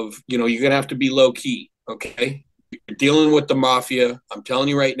you're going to have to be low key. Okay. You're dealing with the mafia. I'm telling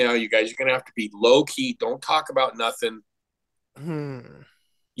you right now, you guys are going to have to be low key. Don't talk about nothing.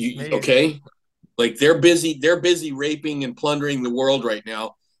 Okay. Like they're busy raping and plundering the world right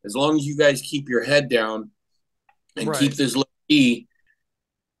now. As long as you guys keep your head down and keep this low key,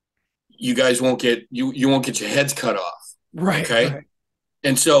 you guys won't get your heads cut off. Right. Okay. Right.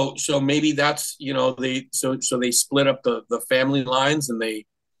 And so maybe that's, they split up the family lines, and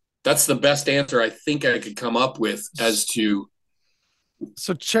that's the best answer I think I could come up with as to.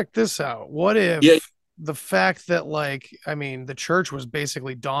 So check this out. What if the fact that the church was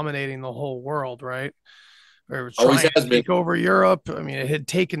basically dominating the whole world, right? Or was trying to take over Europe. I mean, it had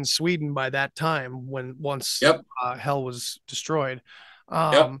taken Sweden by that time once hell was destroyed.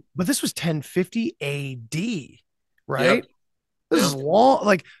 But this was 1050 AD, right? Yep. This is long.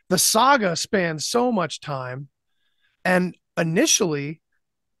 Like the saga spans so much time, and initially,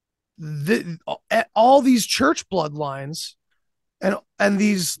 all these church bloodlines, and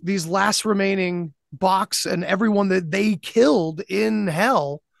these last remaining Bocks and everyone that they killed in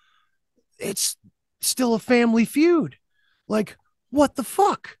hell, it's still a family feud. Like what the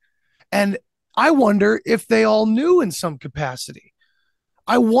fuck? And I wonder if they all knew in some capacity.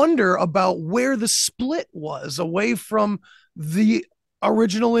 I wonder about where the split was away from the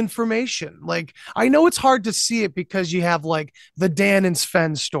original information. Like I know it's hard to see it because you have like the Dan and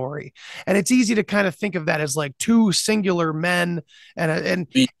Sven story, and it's easy to kind of think of that as like two singular men, and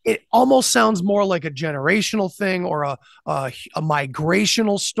it almost sounds more like a generational thing or a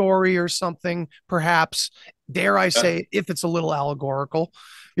migrational story or something, perhaps, dare I say, if it's a little allegorical,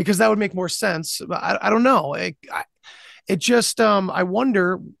 because that would make more sense. I don't know. It just I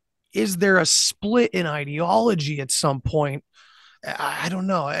wonder, is there a split in ideology at some point? I don't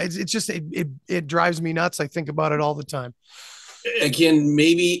know. It's just it drives me nuts. I think about it all the time. Again,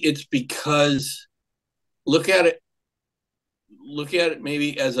 maybe it's because look at it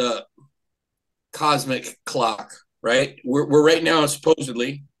maybe as a cosmic clock, right? We're right now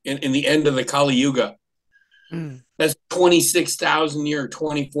supposedly in the end of the Kali Yuga. That's 26,000 year,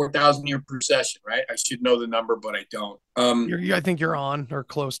 24,000 year procession, right? I should know the number, but I don't. I think you're on or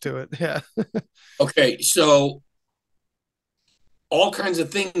close to it. Yeah. Okay, so all kinds of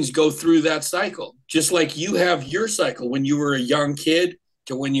things go through that cycle, just like you have your cycle when you were a young kid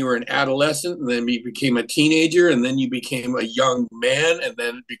to when you were an adolescent, and then you became a teenager, and then you became a young man, and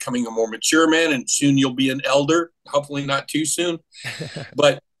then becoming a more mature man, and soon you'll be an elder. Hopefully not too soon,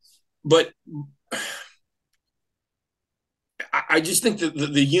 but I just think that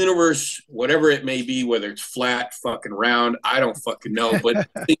the universe, whatever it may be, whether it's flat, fucking round, I don't fucking know, but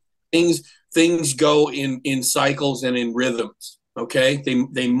things go in cycles and in rhythms. Okay,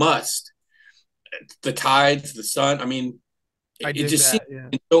 they must. The tides, the sun. I mean, it just seems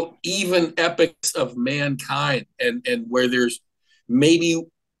so even epics of mankind, and where there's maybe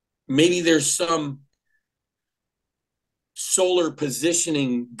there's some solar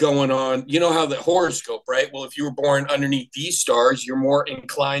positioning going on. You know how the horoscope, right? Well, if you were born underneath these stars, you're more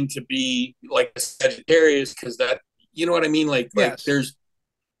inclined to be like a Sagittarius, because that, you know what I mean? Like there's,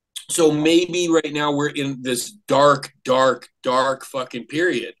 so maybe right now we're in this dark fucking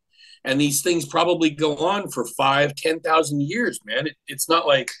period. And these things probably go on for 5,000-10,000 years, man. It's not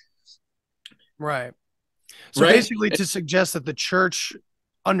like. Right. So basically to suggest that the church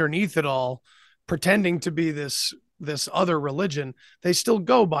underneath it all, pretending to be this other religion, they still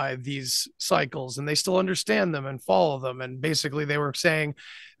go by these cycles and they still understand them and follow them. And basically they were saying,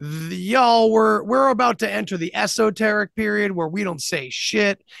 y'all, we're about to enter the esoteric period where we don't say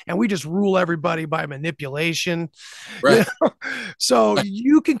shit and we just rule everybody by manipulation. Right. You know? So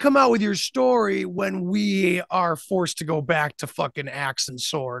you can come out with your story when we are forced to go back to fucking axe and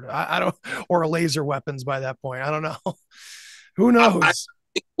sword. I don't, or laser weapons by that point. I don't know. Who knows?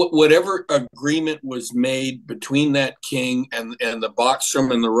 Whatever agreement was made between that king and the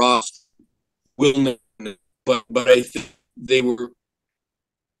Boxstrom and the Ross, but I think they were,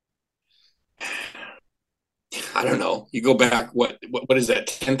 I don't know. You go back, what is that?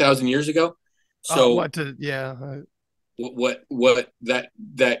 10,000 years ago. So what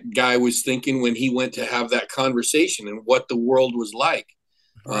that guy was thinking when he went to have that conversation and what the world was like.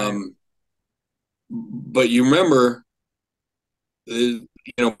 Right. But you remember,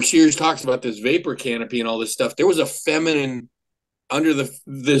 Shears talks about this vapor canopy and all this stuff. There was a feminine under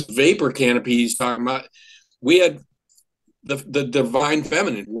this vapor canopy he's talking about. We had the divine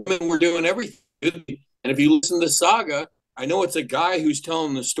feminine. Women were doing everything. And if you listen to Saga, I know it's a guy who's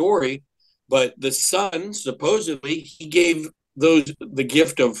telling the story, but the son, supposedly, he gave the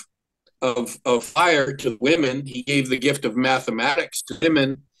gift of fire to women. He gave the gift of mathematics to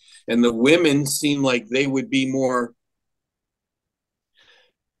women, and the women seemed like they would be more,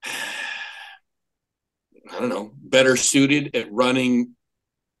 I don't know, better suited at running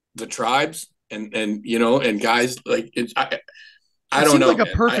the tribes, and guys like it's. I don't know. Like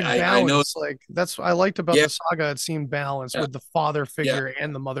a perfect balance. Like that's what I liked about the Saga. It seemed balanced with the father figure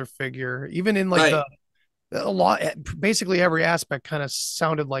and the mother figure, even in like a lot. Basically, every aspect kind of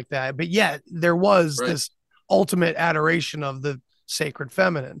sounded like that. But yet there was this ultimate adoration of the sacred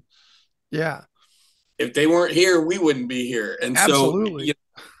feminine. Yeah. If they weren't here, we wouldn't be here. And absolutely.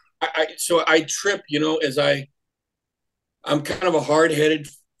 So I trip, as I'm kind of a hard-headed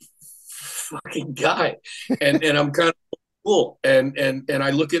fucking guy, and I'm kind of cool, and I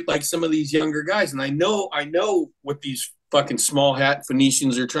look at like some of these younger guys, and I know what these fucking small hat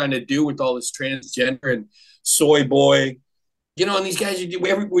Phoenicians are trying to do with all this transgender and soy boy, and these guys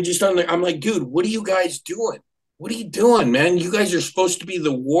we're just on there. I'm like, dude, what are you guys doing? What are you doing, man? You guys are supposed to be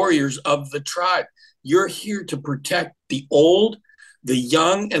the warriors of the tribe. You're here to protect the old, the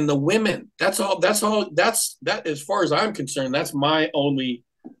young, and the women. That's all. That's as far as I'm concerned, that's my only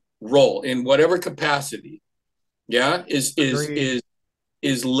role in whatever capacity. Yeah, is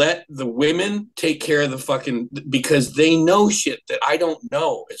let the women take care of the fucking, because they know shit that I don't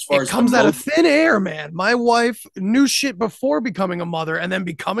know. As far as it comes out of thin air, man. My wife knew shit before becoming a mother, and then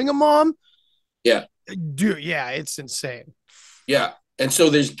becoming a mom. Yeah, dude. Yeah, it's insane. Yeah, and so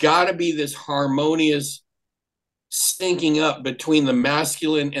there's got to be this harmonious syncing up between the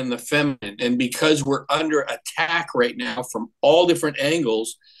masculine and the feminine, and because we're under attack right now from all different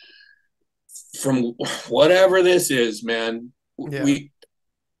angles. From whatever this is, man, maybe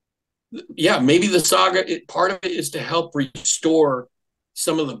the Saga, part of it is to help restore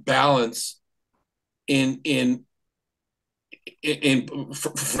some of the balance in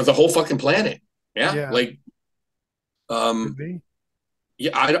for the whole fucking planet. Like, I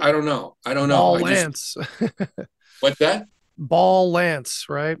don't know. Ball Lance. What's that? Ball Lance,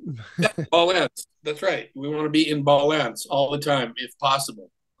 right? Ball Lance. That's right. We want to be in Ball Lance all the time, if possible.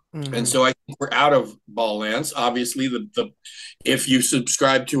 Mm-hmm. And so I think we're out of ball lance. Obviously, the if you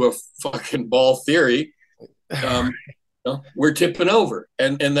subscribe to a fucking ball theory, we're tipping over.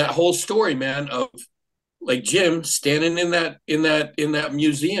 And that whole story, man, of like Jim standing in that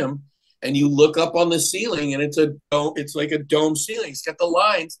museum, and you look up on the ceiling, and it's like a dome ceiling. It's got the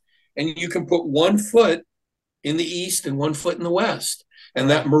lines, and you can put 1 foot in the east and 1 foot in the west, and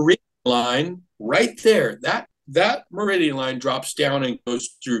that meridian line right there, that meridian line drops down and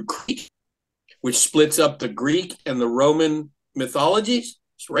goes through Crete, which splits up the Greek and the Roman mythologies.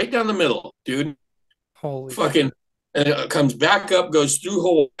 It's right down the middle, dude. Holy fucking shit. And it comes back up, goes through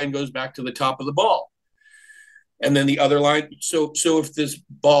Hawaii, and goes back to the top of the ball. And then the other line. So if this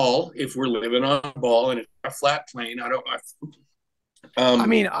ball, if we're living on a ball and it's a flat plane, I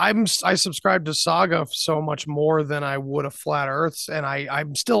mean, I subscribe to Saga so much more than I would a flat Earths, and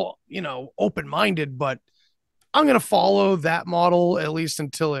I'm still, open-minded, but I'm gonna follow that model at least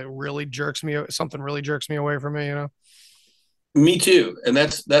until it really something really jerks me away from me. Me too. And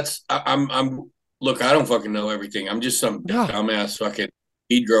I'm look, I don't fucking know everything. I'm just some dumbass fucking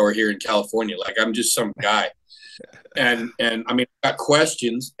weed grower here in California. Like, I'm just some guy. And I mean, I got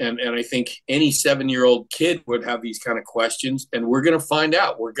questions, and I think any 7-year-old kid would have these kind of questions, and we're going to find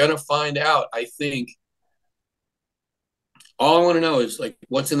out. I think all I want to know is, like,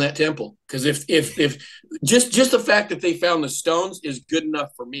 what's in that temple? Because if just the fact that they found the stones is good enough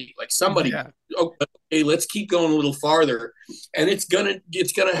for me. Like, somebody, okay, let's keep going a little farther, and it's gonna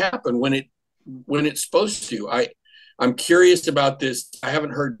happen when it's supposed to. I'm curious about this. I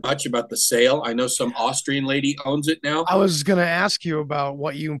haven't heard much about the sale. I know some Austrian lady owns it now. I was going to ask you about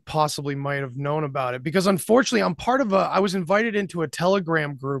what you possibly might have known about it, because unfortunately I was invited into a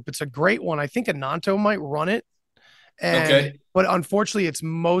Telegram group. It's a great one. I think Ananto might run it. But unfortunately it's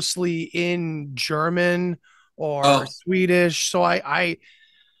mostly in German or Swedish. So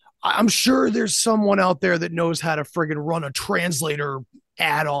I'm sure there's someone out there that knows how to friggin' run a translator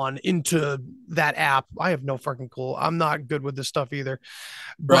add-on into that app. I have no fucking clue. I'm not good with this stuff either.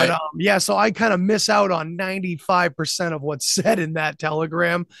 But so I kind of miss out on 95% of what's said in that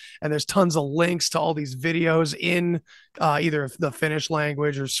Telegram. And there's tons of links to all these videos in either the Finnish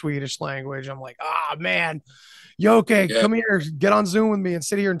language or Swedish language. I'm like, man, Yoke, come here, get on Zoom with me and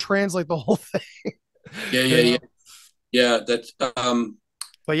sit here and translate the whole thing. Yeah. That's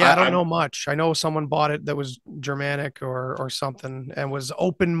but I don't know much. I know someone bought it that was Germanic or something and was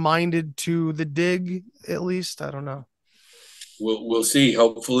open-minded to the dig, at least. I don't know. We'll see.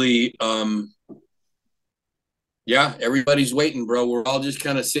 Hopefully, everybody's waiting, bro. We're all just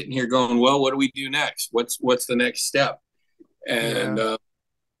kind of sitting here going, well, what do we do next? What's the next step? And I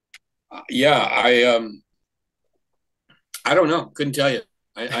don't know. Couldn't tell you.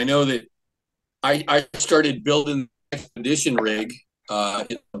 I know that I started building the expedition rig.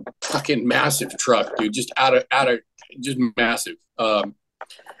 It's a fucking massive truck, dude. Just just massive. And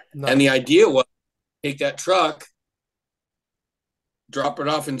the idea was take that truck, drop it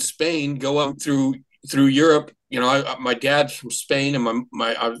off in Spain, go up through Europe. My dad's from Spain, and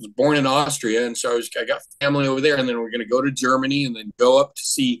I was born in Austria, and so I got family over there, and then we're going to go to Germany, and then go up to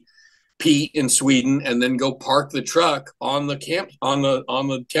see Pete in Sweden, and then go park the truck on the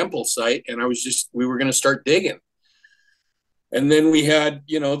the temple site. And we were going to start digging. And then we had,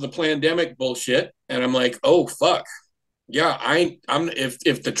 the pandemic bullshit, and I'm like, oh fuck, yeah,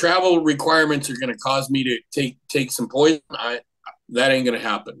 if the travel requirements are going to cause me to take some poison, that ain't going to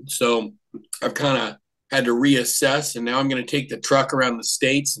happen. So I've kind of had to reassess, and now I'm going to take the truck around the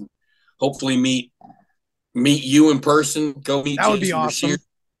States and hopefully meet you in person. Go meet. That would be awesome.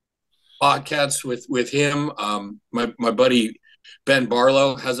 Podcasts with him. My buddy Ben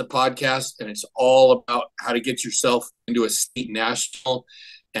Barlow has a podcast, and it's all about how to get yourself into a state national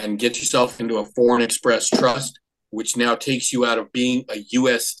and get yourself into a foreign express trust, which now takes you out of being a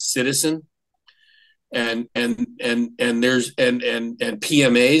U.S. citizen. And there's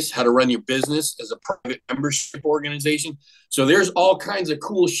PMAs, how to run your business as a private membership organization. So there's all kinds of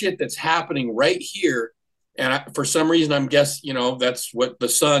cool shit that's happening right here. And for some reason, I'm that's what the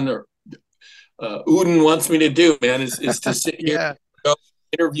son or Uden wants me to do, man, is to sit here, and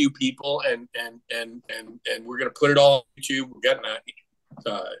interview people, and we're gonna put it all on YouTube. We're getting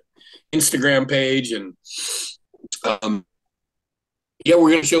an Instagram page, and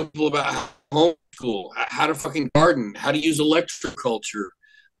we're gonna show people about homeschool, how to fucking garden, how to use electroculture,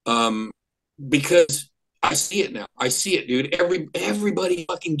 because I see it now. I see it, dude. Everybody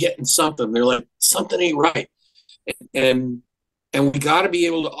fucking getting something. They're like, something ain't right, and we got to be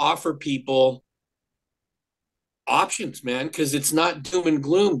able to offer people options, man, because it's not doom and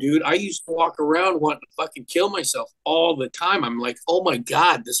gloom, dude. I used to walk around wanting to fucking kill myself all the time. I'm like, oh my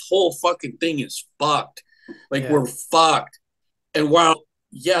God, this whole fucking thing is fucked. Like, we're fucked. And while,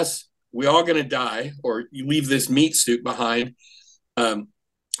 yes, we all going to die, or you leave this meat suit behind, and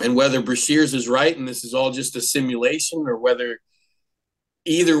whether Brashears is right and this is all just a simulation, or whether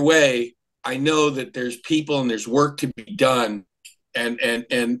either way, I know that there's people and there's work to be done. And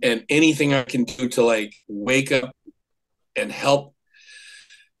anything I can do to, like, wake up and help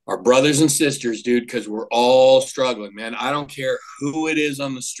our brothers and sisters, dude, because we're all struggling, man. I don't care who it is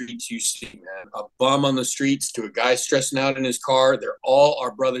on the streets you see, man. A bum on the streets to a guy stressing out in his car. They're all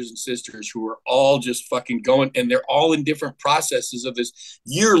our brothers and sisters who are all just fucking going, and they're all in different processes of this.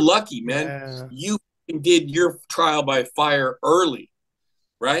 You're lucky, man. Yeah. You did your trial by fire early,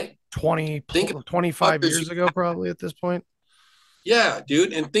 right? 25 years ago, probably at this point. Yeah,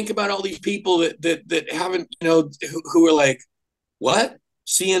 dude. And think about all these people that haven't, who are like, what?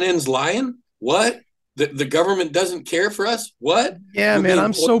 CNN's lying? What? The government doesn't care for us? What? Yeah, man,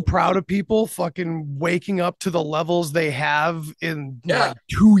 I'm so proud of people fucking waking up to the levels they have in like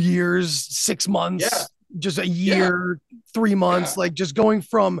 2 years, 6 months, just a year, 3 months, like just going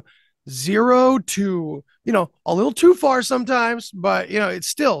from zero to, a little too far sometimes, but it's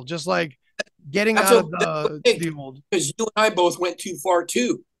still just like getting out of the old. Because you and I both went too far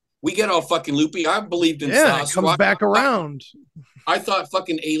too. We get all fucking loopy. I believed in it comes back around. I thought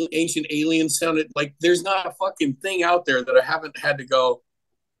fucking ancient aliens sounded like there's not a fucking thing out there that I haven't had to go,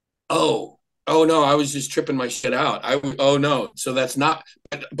 oh no, I was just tripping my shit out. Oh no. So that's not,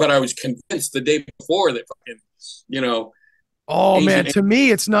 but I was convinced the day before that fucking, oh man, to me,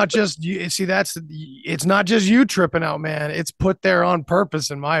 it's not just you. See, it's not just you tripping out, man. It's put there on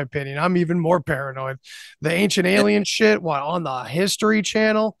purpose, in my opinion. I'm even more paranoid. The ancient alien shit, on the History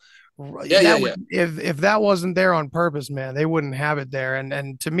Channel? If that wasn't there on purpose, man, they wouldn't have it there.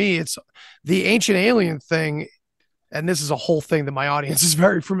 And to me, it's the ancient alien thing. And this is a whole thing that my audience is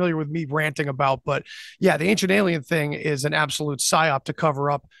very familiar with me ranting about. But yeah, the ancient alien thing is an absolute psyop to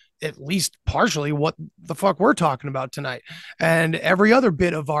cover up at least partially what the fuck we're talking about tonight and every other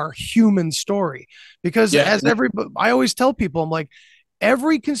bit of our human story. Because I always tell people, I'm like,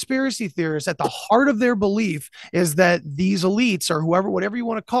 every conspiracy theorist at the heart of their belief is that these elites or whatever you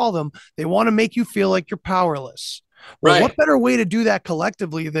want to call them, they want to make you feel like you're powerless. Well, what better way to do that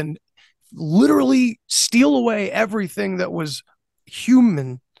collectively than literally steal away everything that was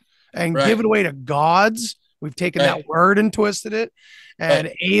human and give it away to gods? We've taken that word and twisted it.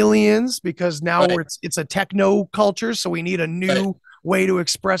 And aliens, because now it's a techno culture, so we need a new way to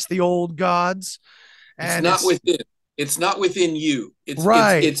express the old gods. And it's not within you. It's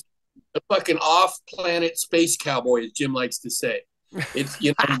a fucking off-planet space cowboy, as Jim likes to say. It's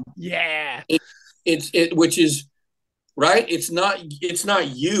which is right. It's not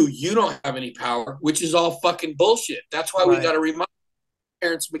you. You don't have any power, which is all fucking bullshit. That's why we got to remind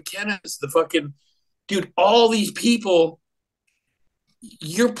Terrence McKenna's the fucking dude. All these people.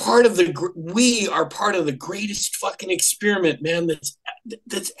 We are part of the greatest fucking experiment, man,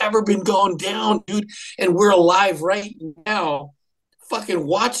 that's ever been going down, dude. And we're alive right now, fucking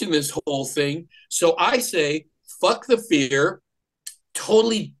watching this whole thing. So I say, fuck the fear,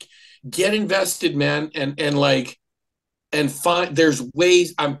 totally get invested, man. And find, there's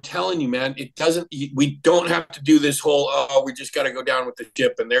ways, I'm telling you, man, we don't have to do this whole, we just got to go down with the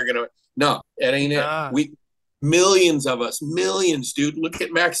ship and they're going to, no, it ain't it. Millions of us, dude. Look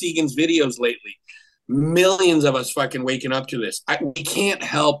at Max Egan's videos lately. Millions of us fucking waking up to this. We can't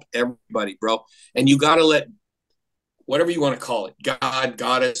help everybody, bro. And you got to let, whatever you want to call it, God,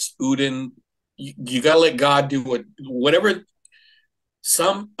 goddess, Udin, you got to let God do whatever.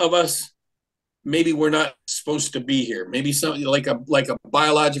 Some of us, maybe we're not supposed to be here. Maybe something like a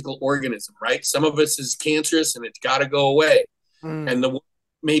biological organism, right? Some of us is cancerous and it's got to go away. And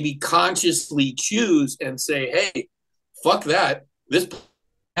maybe consciously choose and say, hey, fuck that. This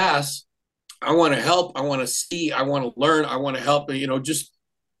pass, I want to help. I want to see. I want to learn. I want to help. Just,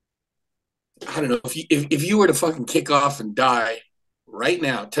 I don't know. If you were to fucking kick off and die right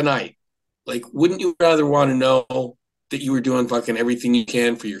now, tonight, like, wouldn't you rather want to know that you were doing fucking everything you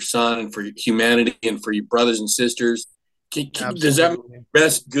can for your son and for humanity and for your brothers and sisters? Does that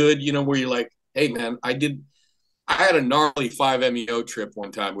rest good, where you're like, hey, man, I had a gnarly 5-MEO trip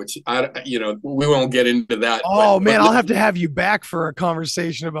one time, which we won't get into that. Oh, man, I'll have to have you back for a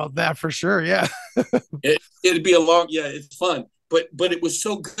conversation about that for sure. Yeah. It'd be it's fun. But it was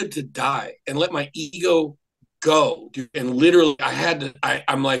so good to die and let my ego go, dude. And literally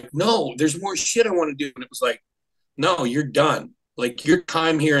I'm like, no, there's more shit I want to do. And it was like, no, you're done. Like, your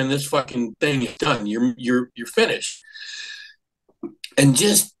time here in this fucking thing is done. You're finished. And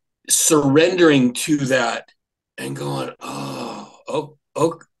just surrendering to that. And going,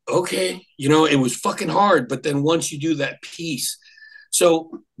 okay. It was fucking hard. But then once you do that piece,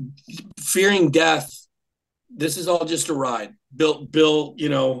 so fearing death, this is all just a ride. Bill,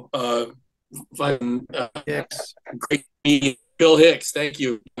 Hicks. Great, Bill Hicks, thank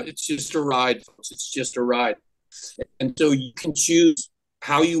you. It's just a ride, folks. It's just a ride. And so you can choose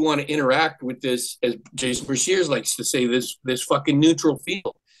how you want to interact with this, as Jason Breshears likes to say, this fucking neutral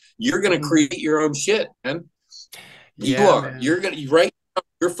field. You're going to create your own shit, man. You Yeah, are. man. You're going to, right now,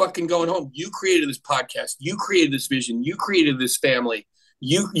 you're fucking going home. You created this podcast. You created this vision. You created this family.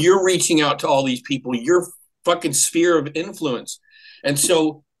 You're reaching out to all these people. Your fucking sphere of influence. And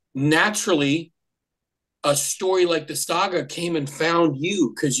so naturally, a story like the saga came and found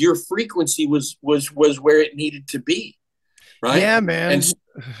you because your frequency was where it needed to be. Right. Yeah, man. And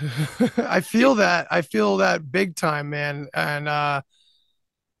I feel that. I feel that big time, man. And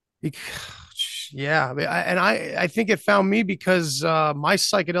yeah, I think it found me because my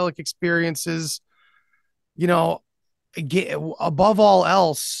psychedelic experiences, you know, above all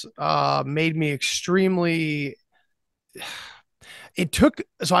else, made me extremely.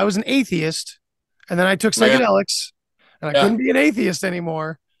 So I was an atheist, and then I took psychedelics, and I couldn't be an atheist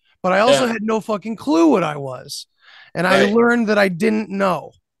anymore. But I also had no fucking clue what I was, and I learned that I didn't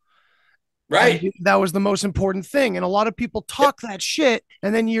know. Right. And that was the most important thing. And a lot of people talk that shit,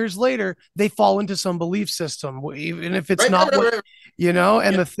 and then years later they fall into some belief system, even if it's not what, you know.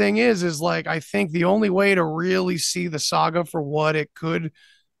 And the thing is like, I think the only way to really see the saga for what it could,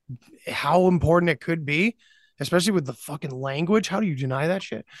 how important it could be, especially with the fucking language. How do you deny that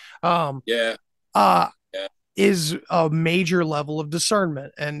shit? Is a major level of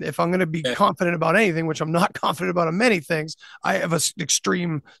discernment. And if I'm going to be confident about anything, which I'm not confident about in many things, I have an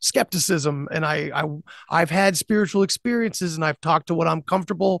extreme skepticism. And I've had spiritual experiences, and I've talked to what I'm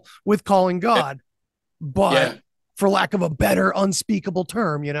comfortable with calling God, but for lack of a better unspeakable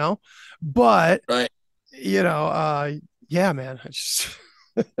term, you know, but you know, yeah, man,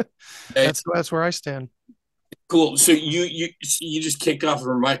 that's where I stand. Cool. So you just kicked off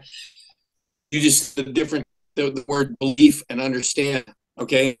and the difference. The word belief and understand.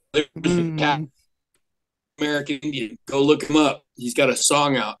 Okay. American Indian. Go look him up. He's got a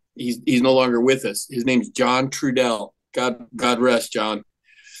song out. He's no longer with us. His name's John Trudell. God rest John.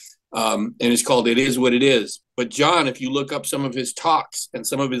 And it's called "It Is What It Is." But John, if you look up some of his talks and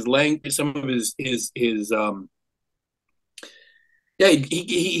some of his language, some of his he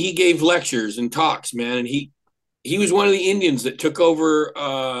gave lectures and talks, man, and he was one of the Indians that took over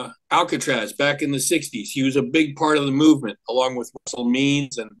Alcatraz back in the 60s. He was a big part of the movement, along with Russell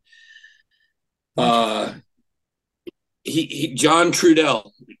Means and John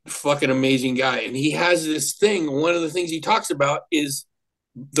Trudell, fucking amazing guy. And he has this thing. One of the things he talks about is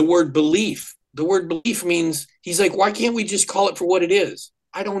the word belief. The word belief means, he's like, why can't we just call it for what it is?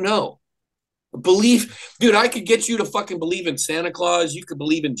 I don't know. Belief, dude, I could get you to fucking believe in Santa Claus. You could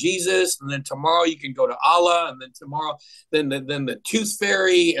believe in Jesus, and then tomorrow you can go to Allah, and then tomorrow, then the Tooth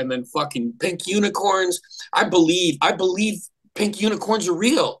Fairy, and then fucking pink unicorns. I believe pink unicorns are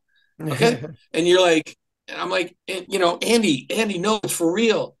real. Okay, and you're like, and I'm like, you know, Andy, no, it's for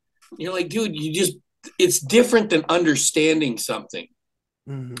real. And you're like, dude, it's different than understanding something.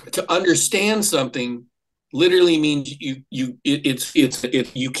 Mm-hmm. To understand something literally means you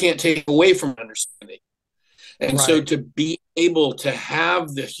can't take away from understanding. And so to be able to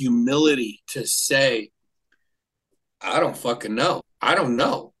have the humility to say, I don't fucking know. I don't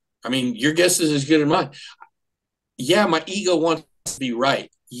know. I mean, your guess is as good as mine. Yeah, my ego wants to be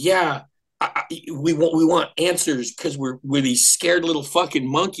right. Yeah, we want answers because we're these scared little fucking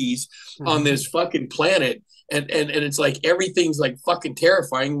monkeys on this fucking planet. And it's like everything's like fucking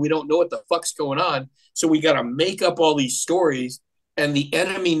terrifying. We don't know what the fuck's going on. So we got to make up all these stories, and the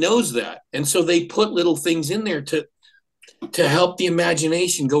enemy knows that. And so they put little things in there to help the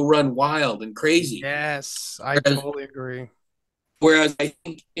imagination go run wild and crazy. Yes, I totally agree. Whereas I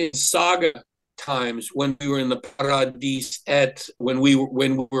think in saga times, when we were in the Paradis when we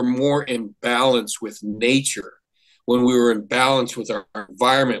were more in balance with nature, when we were in balance with our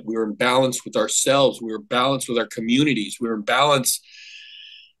environment, we were in balance with ourselves, we were balanced with our communities, we were in balance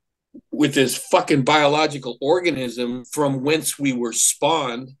with this fucking biological organism from whence we were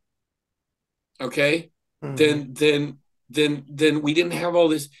spawned. Okay. Mm-hmm. Then we didn't have all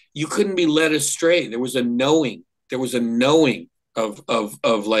this. You couldn't be led astray. There was a knowing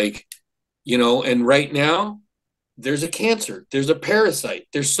of like, you know, and right now there's a cancer, there's a parasite,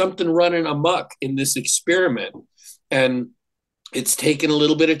 there's something running amok in this experiment. And it's taken a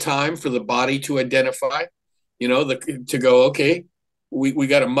little bit of time for the body to identify, you know, to go, okay, we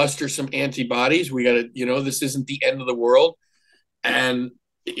got to muster some antibodies. We got to, you know, this isn't the end of the world. And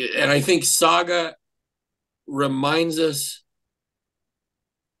I think saga reminds us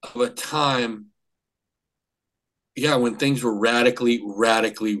of a time, when things were radically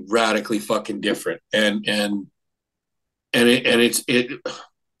fucking different. And it's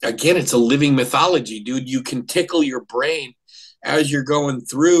again, it's a living mythology, dude. You can tickle your brain as you're going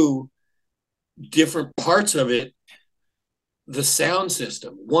through different parts of it. the sound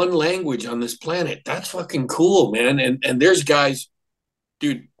system, one language on this planet. That's fucking cool, man. And there's guys,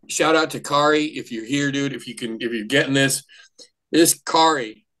 dude, shout out to Kari if you're here, dude. If you're getting this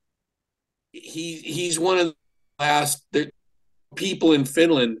Kari, he's one of the last people in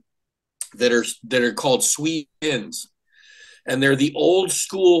Finland that are called Swedes, and they're the old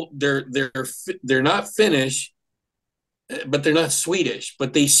school. They're not Finnish, but they're not Swedish.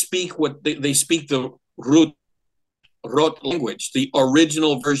 But they speak they speak the Rot language, the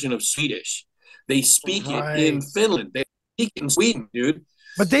original version of Swedish. They speak it in Finland. They speak in Sweden, dude.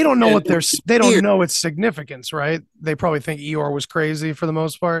 But they don't know they don't know its significance, right? They probably think Ior was crazy for the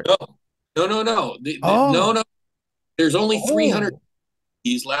most part. No. No. There's only 300.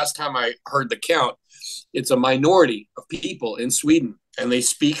 These last time I heard the count, it's a minority of people in Sweden, and they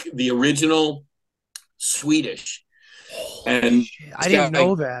speak the original Swedish. And I didn't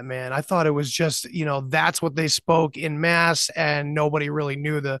know that, man. I thought it was just, that's what they spoke in mass, and nobody really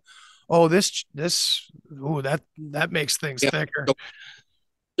knew that makes things thicker.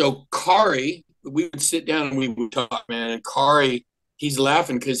 So Kari, we would sit down and we would talk, man. And Kari, he's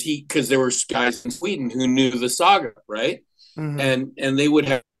laughing because there were guys in Sweden who knew the saga, right? Mm-hmm. And they would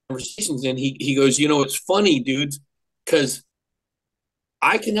have conversations, and he goes, it's funny, dudes, because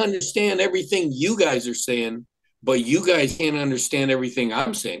I can understand everything you guys are saying, but you guys can't understand everything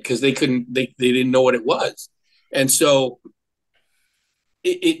I'm saying because they didn't know what it was. And so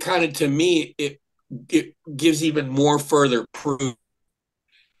it kind of, to me, it gives even more further proof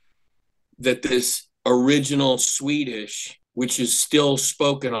that this original Swedish, which is still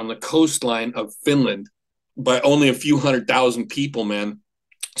spoken on the coastline of Finland by only a few 100,000 people, man,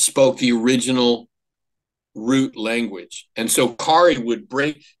 spoke the original root language. And so Kari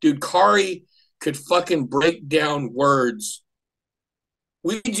Kari could fucking break down words.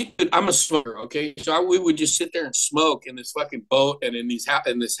 I'm a smoker, okay? So we would just sit there and smoke in this fucking boat and in this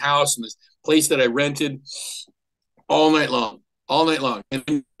house and this place that I rented all night long. And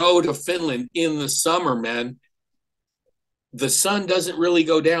then go to Finland in the summer, man. The sun doesn't really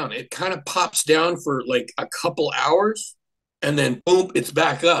go down. It kind of pops down for like a couple hours, and then boom, it's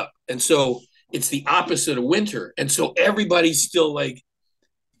back up. And so it's the opposite of winter. And so everybody's still like,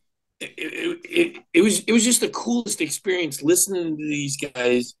 it was just the coolest experience listening to these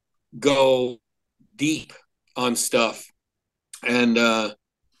guys go deep on stuff. And I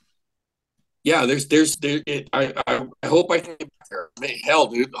hope I can get back there. Hell,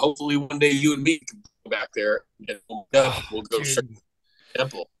 dude, hopefully one day you and me can go back there and we'll go to the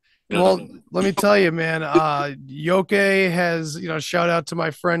temple. Well, let me tell you, man, Yoke has, shout out to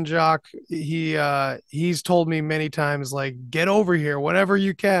my friend Jock. He's told me many times, like, get over here whenever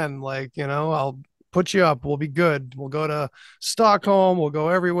you can. Like, I'll put you up. We'll be good. We'll go to Stockholm. We'll go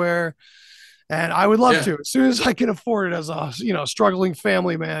everywhere. And I would love to, as soon as I can afford it as a, struggling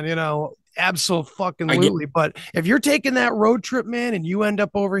family man, absolutely. But if you're taking that road trip, man, and you end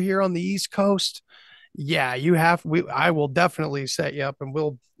up over here on the East Coast, yeah, I will definitely set you up and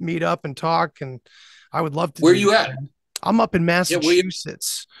we'll meet up and talk. And I would love to. Where are you at? Man. I'm up in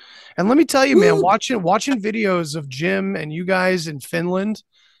Massachusetts. And let me tell you, man, watching videos of Jim and you guys in Finland.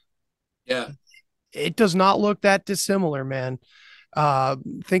 Yeah. It does not look that dissimilar, man.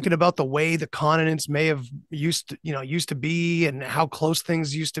 Thinking about the way the continents may have used to be and how close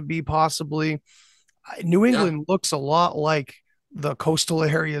things used to be, possibly. New England looks a lot like the coastal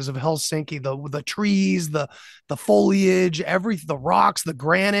areas of Helsinki, the trees, the foliage, the rocks, the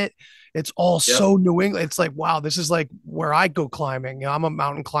granite. It's all so New England. It's like, wow, this is like where I go climbing. I'm a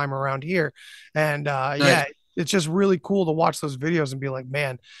mountain climber around here. And it's just really cool to watch those videos and be like,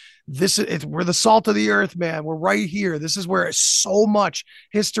 man, we're the salt of the earth, man. We're right here. This is where so much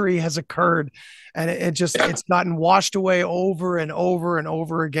history has occurred. And it's gotten washed away over and over and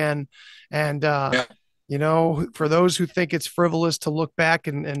over again. And, for those who think it's frivolous to look back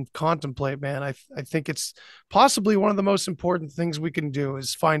and contemplate, man, I think it's possibly one of the most important things we can do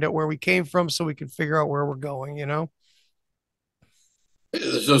is find out where we came from so we can figure out where we're going,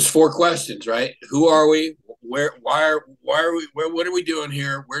 There's those 4 questions, right? Who are we? Why are we? What are we doing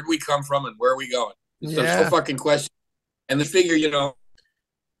here? Where do we come from and where are we going? It's those 4 fucking questions. And the figure,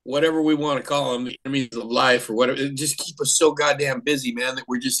 whatever we want to call them, the enemies of life or whatever, it just keep us so goddamn busy, man, that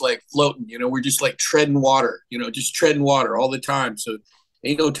we're just like floating, we're just like treading water, just treading water all the time. So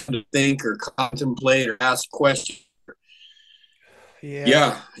ain't no time to think or contemplate or ask questions.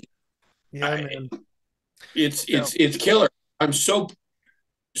 Yeah. Man. It's killer. I'm so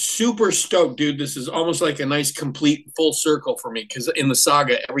super stoked, dude. This is almost like a nice complete full circle for me because in the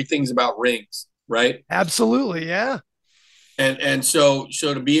saga, everything's about rings, right? Absolutely. Yeah. And so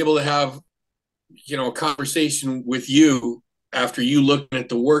to be able to have, a conversation with you after you looking at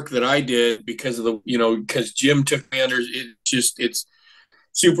the work that I did because of because Jim took me under, it's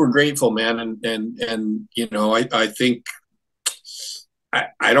super grateful, man. And I think,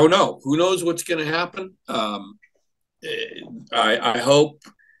 I don't know, who knows what's going to happen. I hope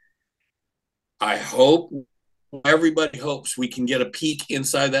everybody hopes we can get a peek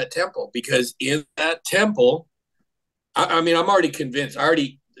inside that temple, because in that temple, I mean, I'm already convinced.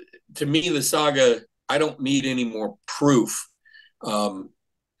 To me, the saga, I don't need any more proof. There's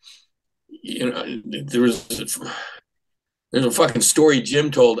a fucking story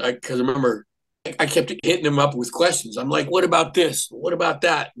Jim told, because I remember I kept hitting him up with questions. I'm like, what about this? What about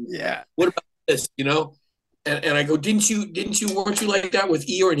that? Yeah. What about this? And I go, weren't you like that with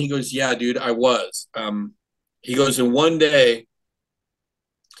Ior? And he goes, yeah, dude, I was. He goes, and one day,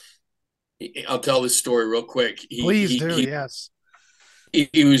 I'll tell this story real quick. Please do. Yes.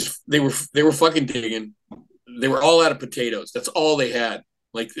 They were fucking digging. They were all out of potatoes. That's all they had.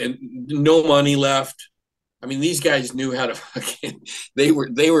 Like, and no money left. I mean, these guys knew how to fucking, they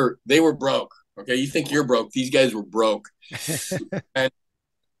were broke. Okay. You think you're broke. These guys were broke. And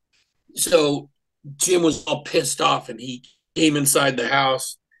so Jim was all pissed off, and he came inside the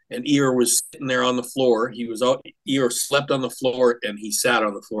house, and Ior was sitting there on the floor. Ior slept on the floor, and he sat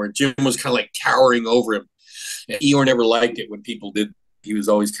on the floor, and Jim was kind of like towering over him. And Ior never liked it when people did. He was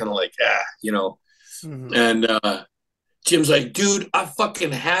always kind of like, Mm-hmm. And Jim's like, dude, I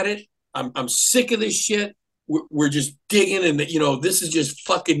fucking had it. I'm sick of this shit. We're just digging, and this is just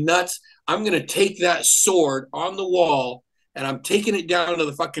fucking nuts. I'm gonna take that sword on the wall, and I'm taking it down to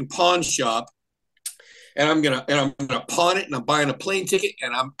the fucking pawn shop, and I'm gonna pawn it, and I'm buying a plane ticket,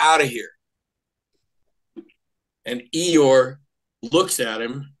 and I'm out of here. And Ior looks at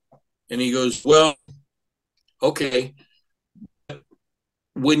him, and he goes, well, okay.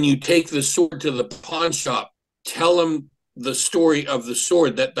 When you take the sword to the pawn shop, tell him the story of the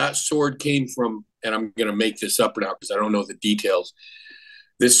sword, that sword came from, and I'm going to make this up now because I don't know the details.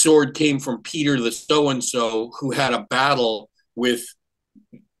 This sword came from Peter the so-and-so, who had a battle with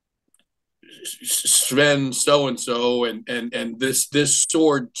Sven so-and-so, and this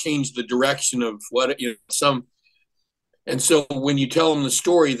sword changed the direction of some. And so when you tell them the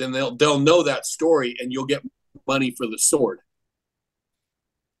story, then they'll know that story, and you'll get money for the sword.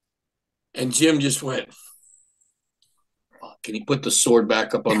 And Jim just went, fuck, and he put the sword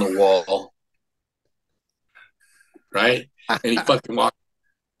back up on the wall. Right? And he fucking walked.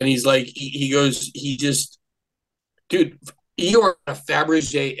 And he's like, he goes, dude, Ior a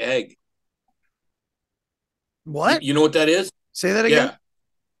Fabergé egg. What? You know what that is? Say that again?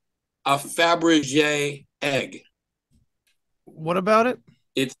 Yeah. A Fabergé egg. What about it?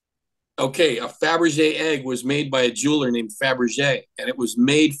 It's okay. A Fabergé egg was made by a jeweler named Fabergé, and it was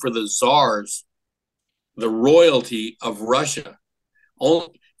made for the czars, the royalty of Russia.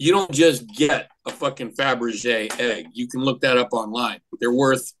 You don't just get a fucking Fabergé egg. You can look that up online. They're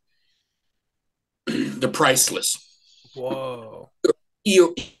worth the priceless. Whoa.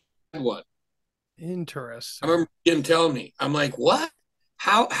 What? Interesting. I remember Jim telling me, I'm like, what?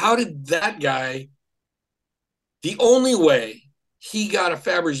 How did that guy, the only way he got a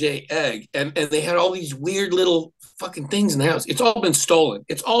Fabergé egg, and they had all these weird little fucking things in the house. It's all been stolen.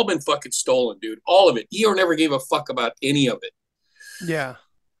 It's all been fucking stolen, dude. All of it. Ior never gave a fuck about any of it. Yeah.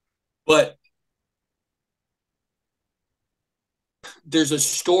 But there's a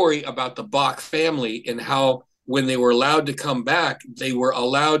story about the Bock family and how when they were allowed to come back, they were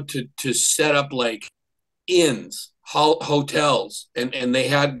allowed to set up like inns, hotels, and they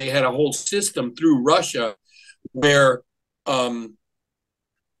had a whole system through Russia where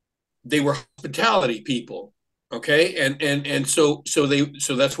they were hospitality people. Okay. And so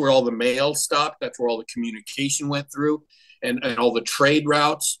that's where all the mail stopped. That's where all the communication went through, and all the trade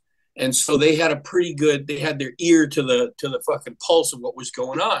routes. And so they had they had their ear to the fucking pulse of what was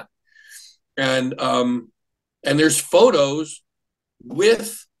going on. And there's photos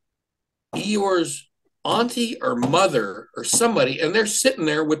with Ior's auntie or mother or somebody, and they're sitting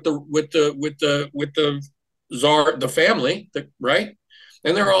there with the czar, the family, right?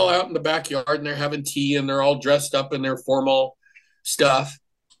 And they're all out in the backyard, and they're having tea, and they're all dressed up in their formal stuff.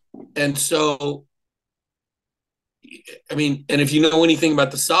 And so, I mean, and if you know anything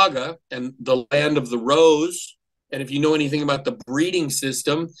about the saga and the land of the rose, and if you know anything about the breeding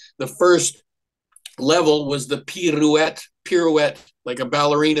system, the first level was the pirouette, like a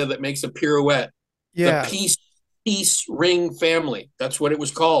ballerina that makes a pirouette. Yeah. The peace ring family. That's what it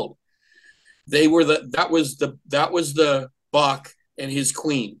was called. They were that was the Bock and his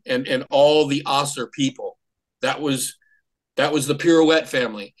queen and all the Osser people. That was the pirouette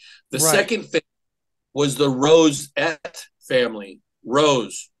family. The second thing was the rosette family,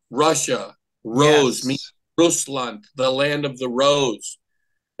 rose, Russia, rose Yes. means Rusland, the land of the rose.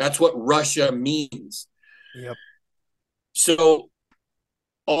 That's what Russia means. Yep. So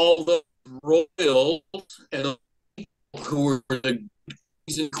all the royals and who were the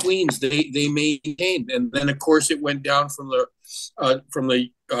kings and queens, they maintained, and then of course it went down from the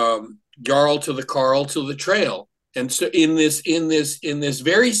Jarl to the Carl to the Trail, and so in this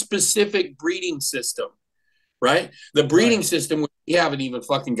very specific breeding system, right? The breeding system we haven't even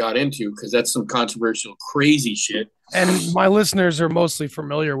fucking got into because that's some controversial, crazy shit. And my listeners are mostly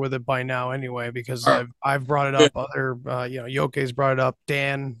familiar with it by now anyway, because I've brought it up. Other, Yoke's brought it up.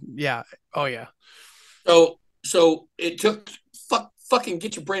 Dan, yeah, oh yeah. So it took fucking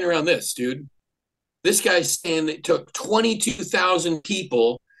get your brain around this, dude. This guy's saying it took 22,000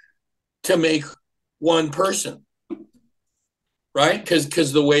 people to make one person. Right,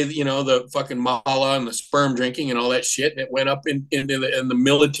 because the way the fucking mala and the sperm drinking and all that shit, and it went up in the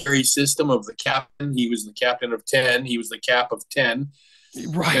military system of the captain. He was the captain of 10. He was the cap of 10.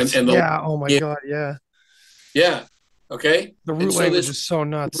 Right. And oh my god. Yeah. Okay. The root language is so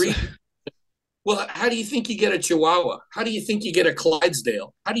nuts. Well, how do you think you get a Chihuahua? How do you think you get a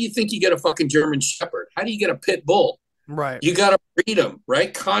Clydesdale? How do you think you get a fucking German Shepherd? How do you get a pit bull? Right. You got to breed them,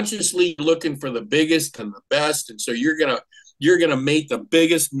 right? Consciously looking for the biggest and the best, and so you're gonna mate the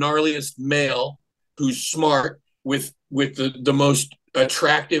biggest, gnarliest male who's smart with the most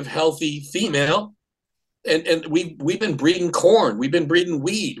attractive, healthy female. And we've been breeding corn, we've been breeding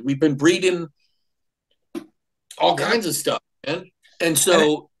weed, we've been breeding all kinds of stuff, man. And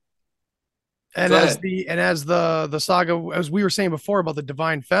so as the saga, as we were saying before about the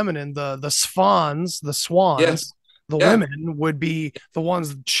divine feminine, the swans, yes. The women would be the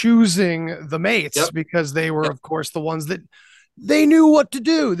ones choosing the mates because they were, of course, the ones that they knew what to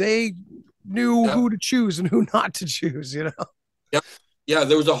do. They knew who to choose and who not to choose, Yeah,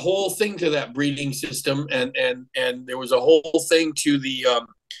 there was a whole thing to that breeding system, and there was a whole thing to the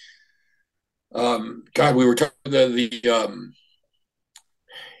we were talking the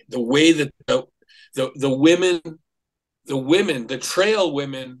way that the women, the trail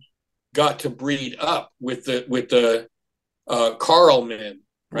women got to breed up with the Carl men,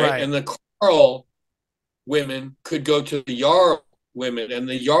 right? And the Carl women could go to the Jarl women, and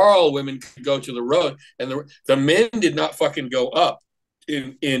the Jarl women could go to the road, and the men did not fucking go up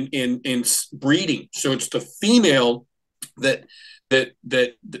in breeding. So it's the female that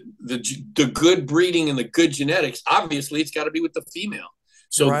the good breeding and the good genetics. Obviously, it's got to be with the female.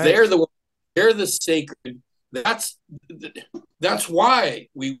 So they're the sacred. That's why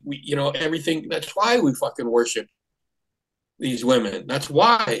we everything. That's why we fucking worship these women. That's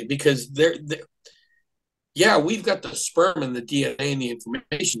why, because they're we've got the sperm and the DNA and the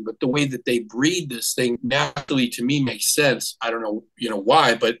information, but the way that they breed this thing naturally to me makes sense. I don't know,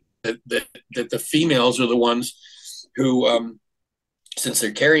 why, but that the females are the ones who, since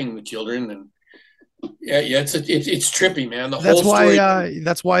they're carrying the children, and it's trippy, man.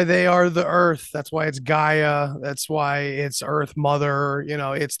 That's why they are the earth. That's why it's Gaia. That's why it's Earth Mother.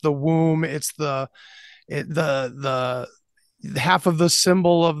 It's the womb. It's the half of the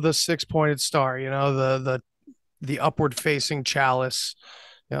symbol of the six-pointed star, the upward facing chalice,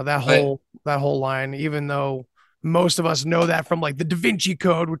 that whole line, even though most of us know that from like the Da Vinci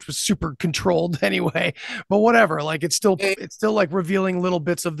Code, which was super controlled anyway, but whatever, like it's still like revealing little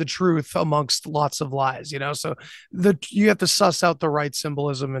bits of the truth amongst lots of lies, so you have to suss out the right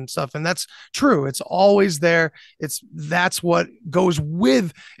symbolism and stuff. And that's true. It's always there. That's what goes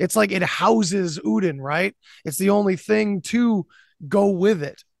with, it's like it houses Udin, right? It's the only thing to go with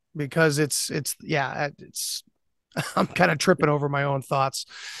it because it's I'm kind of tripping over my own thoughts.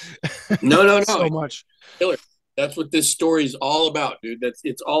 No. So much. Killer. That's what this story is all about, dude.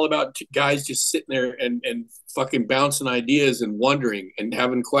 It's all about guys just sitting there and fucking bouncing ideas and wondering and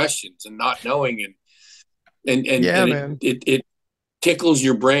having questions and not knowing and man. It tickles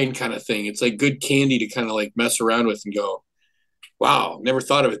your brain kind of thing. It's like good candy to kind of like mess around with and go, wow, never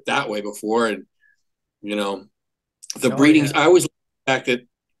thought of it that way before. And the breedings. I always like the fact that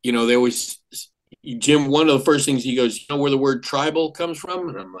they always Jim. One of the first things he goes, where the word tribal comes from,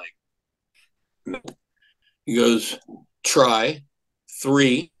 and I'm like, no. He goes, try,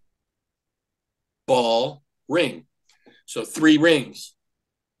 3, ball, ring. So 3 rings.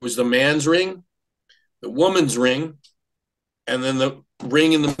 It was the man's ring, the woman's ring, and then the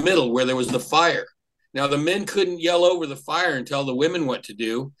ring in the middle where there was the fire. Now, the men couldn't yell over the fire and tell the women what to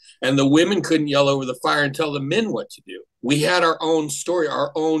do, and the women couldn't yell over the fire and tell the men what to do. We had our own story,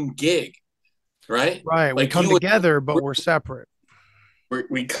 our own gig, right? Right. We come together, but we're separate.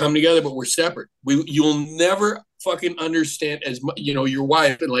 We come together, but we're separate. You'll never fucking understand as much, your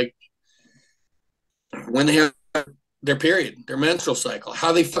wife, and like when they have their period, their menstrual cycle,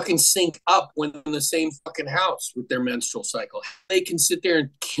 how they fucking sync up when in the same fucking house with their menstrual cycle. They can sit there and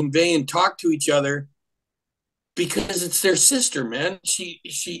convey and talk to each other because it's their sister, man.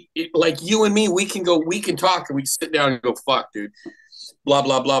 Like you and me, we can talk and we sit down and go, fuck, dude, blah,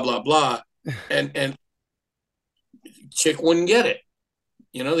 blah, blah, blah, blah. And chick wouldn't get it.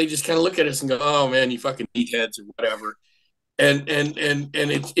 They just kind of look at us and go, oh man, you fucking meatheads or whatever. And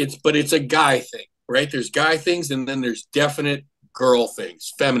it's a guy thing, right? There's guy things, and then there's definite girl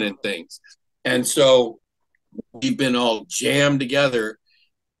things, feminine things. And so we've been all jammed together.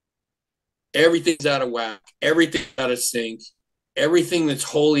 Everything's out of whack. Everything's out of sync. Everything that's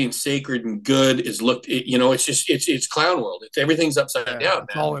holy and sacred and good is it's clown world. Everything's upside down.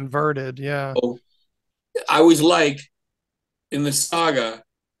 It's all inverted. Yeah. So I always like in the saga,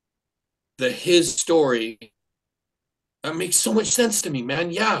 his story. That makes so much sense to me,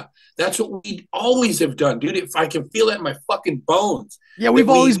 man. Yeah, that's what we always have done, dude. If I can feel that in my fucking bones. Yeah, we've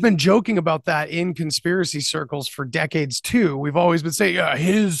always been joking about that in conspiracy circles for decades too. We've always been saying, yeah,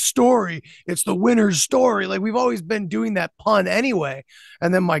 his story, it's the winner's story. Like we've always been doing that pun anyway.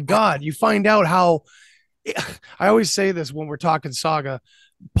 And then, my God, you find out how I always say this when we're talking saga,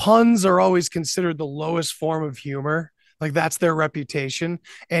 puns are always considered the lowest form of humor. Like that's their reputation.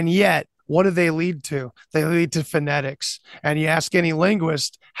 And yet, what do they lead to? They lead to phonetics. And you ask any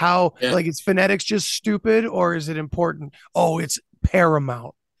linguist how, like, is phonetics just stupid or is it important? Oh, it's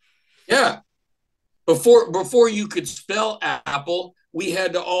paramount. Yeah. Before you could spell apple, we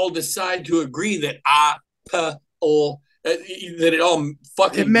had to all decide to agree that that it all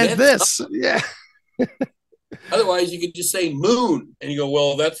fucking meant this. Something. Yeah. Otherwise, you could just say moon, and you go,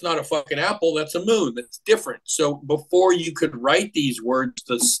 well, that's not a fucking apple, that's a moon. That's different. So before you could write these words,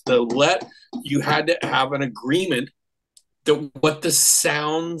 you had to have an agreement that what the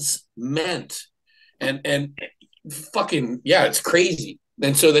sounds meant. And fucking, yeah, it's crazy.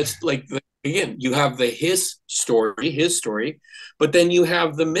 And so that's like, again, you have the his story, but then you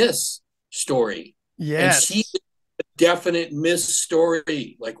have the miss story. Yes. And she's definite miss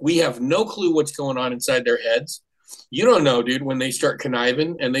story. Like we have no clue what's going on inside their heads. You don't know, dude, when they start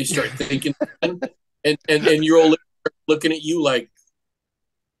conniving and they start thinking and you're all looking at you like,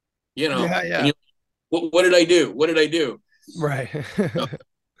 yeah. What did I do? Right.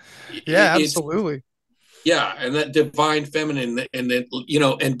 Yeah, absolutely. Yeah, and that divine feminine, and then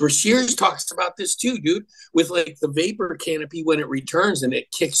and Brashears talks about this too, dude, with like the vapor canopy when it returns and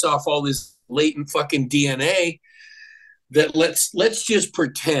it kicks off all this latent fucking DNA. That let's just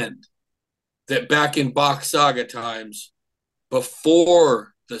pretend that back in Bock Saga times,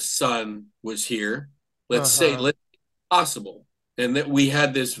 before the sun was here, let's say it's possible, and that we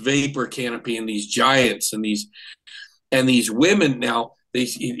had this vapor canopy and these giants and these women. Now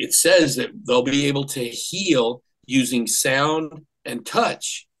it says that they'll be able to heal using sound and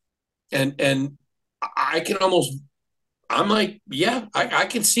touch, and I can I'm like, yeah, I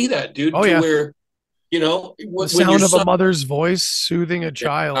can see that, dude. Oh, yeah. Where the sound of a mother's voice soothing a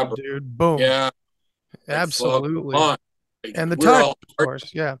child, dude. Boom. Yeah, absolutely. Like, and the touch, of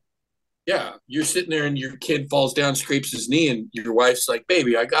course. Yeah. Yeah. You're sitting there and your kid falls down, scrapes his knee, and your wife's like,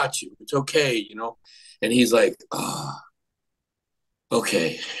 baby, I got you. It's okay, And he's like,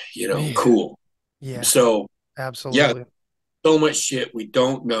 okay, Man. Cool. Yeah. So, absolutely. Yeah, so much shit we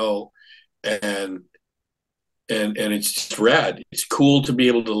don't know. And it's just rad. It's cool to be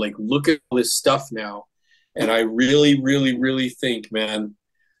able to like look at all this stuff now. And I really, really, really think, man,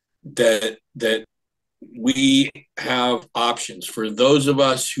 that we have options for those of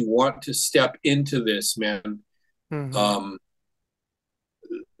us who want to step into this, man. Mm-hmm.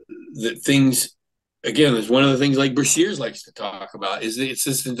 That things, again, is one of the things like Brashears likes to talk about is it's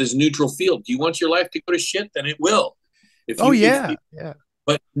this neutral field. Do you want your life to go to shit? Then it will. Yeah.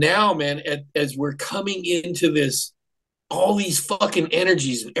 But now, man, as we're coming into this, all these fucking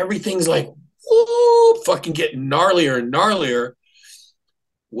energies and everything's like, whoa, fucking getting gnarlier and gnarlier.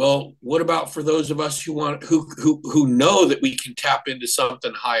 Well, what about for those of us who know that we can tap into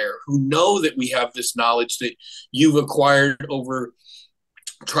something higher, who know that we have this knowledge that you've acquired over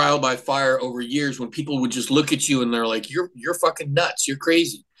trial by fire over years, when people would just look at you and they're like, you're fucking nuts, you're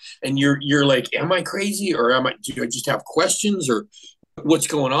crazy. And you're like, am I crazy, or do I just have questions, or what's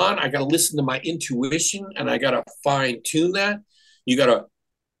going on? I got to listen to my intuition, and I got to fine tune that. You got to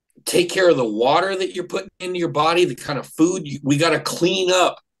take care of the water that you're putting into your body, the kind of food. We got to clean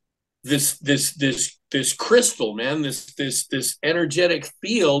up this crystal, man, this energetic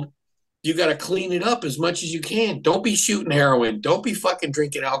field, you got to clean it up as much as you can. Don't be shooting heroin. Don't be fucking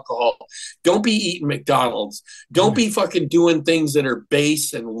drinking alcohol. Don't be eating McDonald's. Don't be fucking doing things that are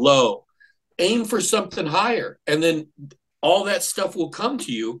base and low. Aim for something higher. And then all that stuff will come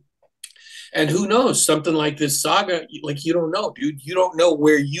to you. And who knows, something like this saga, like, you don't know, dude. You don't know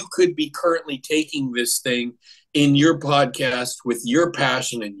where you could be currently taking this thing in your podcast with your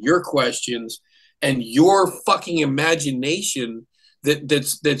passion and your questions and your fucking imagination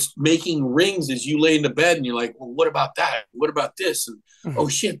that's making rings as you lay in the bed and you're like, well, what about that? What about this? And oh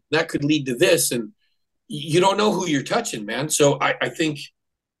shit, that could lead to this. And you don't know who you're touching, man. So I think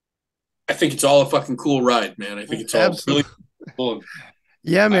it's all a fucking cool ride, man. I think it's all really cool.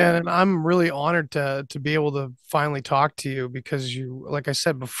 Yeah, man. And I'm really honored to be able to finally talk to you because you, like I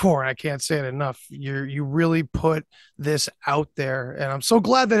said before, and I can't say it enough, you really put this out there. And I'm so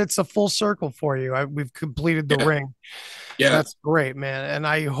glad that it's a full circle for you. We've completed the ring. Yeah. That's great, man. And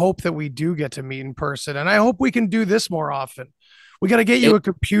I hope that we do get to meet in person. And I hope we can do this more often. We got to get you a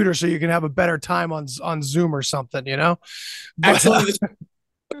computer so you can have a better time on Zoom or something, you know? But, actually, this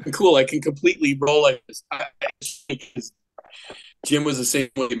is cool. I can completely roll like this. Jim was the same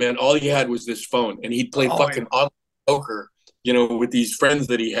way, man. All he had was this phone, and he'd play fucking online poker, you know, with these friends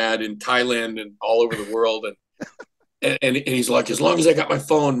that he had in Thailand and all over the world. And he's like, as long as I got my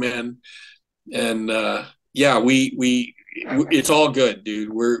phone, man. And yeah, it's all good,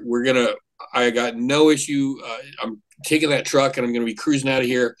 dude. We're gonna. I got no issue. I'm taking that truck, and I'm gonna be cruising out of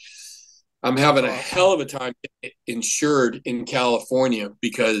here. I'm having a hell of a time insured in California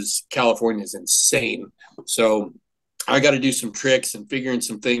because California is insane. So I got to do some tricks and figuring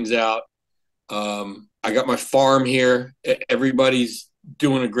some things out. I got my farm here. Everybody's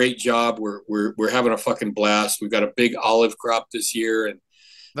doing a great job. We're having a fucking blast. We've got a big olive crop this year, and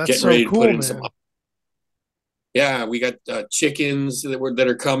that's getting so ready cool, to put in man. some. Yeah, we got chickens that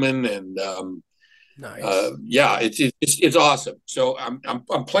are coming, and nice. yeah, it's awesome. So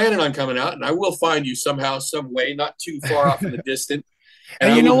I'm planning on coming out, and I will find you somehow, some way, not too far off in the distance.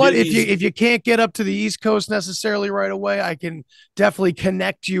 And you know what? If you can't get up to the East Coast necessarily right away, I can definitely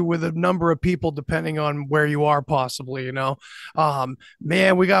connect you with a number of people depending on where you are, possibly. You know,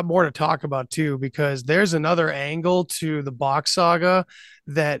 man, we got more to talk about too because there's another angle to the Bock Saga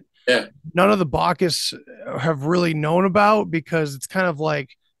that none of the Bockists have really known about because it's kind of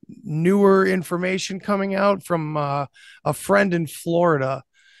like newer information coming out from a friend in Florida,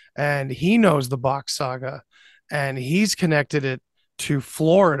 and he knows the Bock Saga, and he's connected it to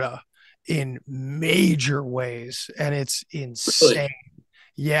Florida in major ways, and it's insane. Really?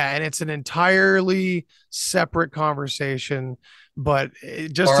 Yeah, and it's an entirely separate conversation, but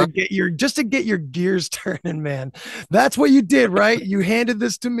just to get your gears turning, man. That's what you did, right? You handed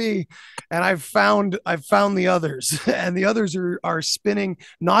this to me, and I've found the others, and the others are spinning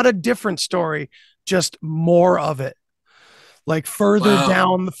not a different story, just more of it. Like further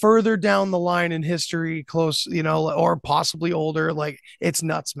down the line in history, close, you know, or possibly older. Like it's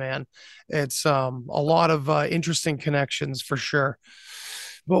nuts, man. It's a lot of interesting connections for sure.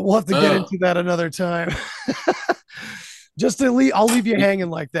 But we'll have to get into that another time. I'll leave you hanging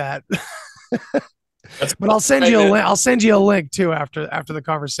like that. But I'll send you a link. I'll send you a link too after the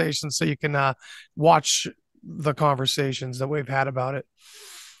conversation, so you can watch the conversations that we've had about it.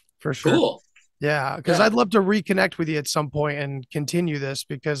 For sure. Cool. Yeah, because I'd love to reconnect with you at some point and continue this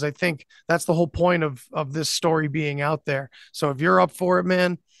because I think that's the whole point of this story being out there. So if you're up for it,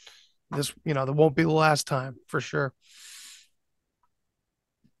 man, this, you know, that won't be the last time for sure.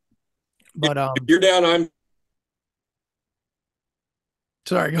 But if you're down, I'm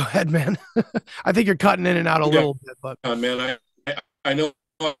sorry, go ahead, man. I think you're cutting in and out a little bit, but man, I know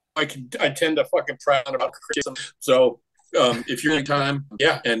I tend to fucking proud about criticism. So if you're in time,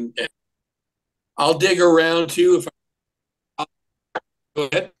 and I'll dig around too. Go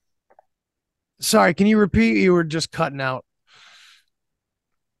ahead. Sorry, can you repeat? You were just cutting out.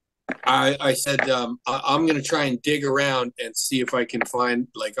 I said I'm going to try and dig around and see if I can find,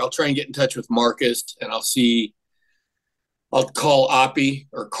 like, I'll try and get in touch with Marcus, and I'll call Oppie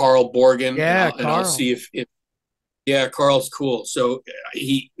or Carl Borgen. Yeah, and I'll see if Carl's cool. So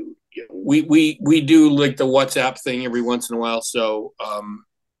we do like the WhatsApp thing every once in a while. So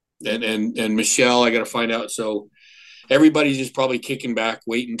and Michelle, I got to find out. So everybody's just probably kicking back,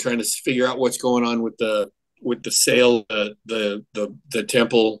 waiting, trying to figure out what's going on with the sale, the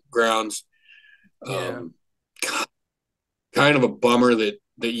temple grounds. God, kind of a bummer that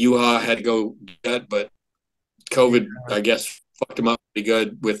Yuha had to go get, but COVID, I guess, fucked him up pretty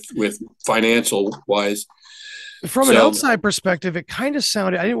good with financial wise. From an outside perspective, it kind of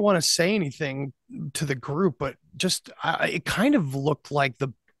sounded, I didn't want to say anything to the group, but just it kind of looked like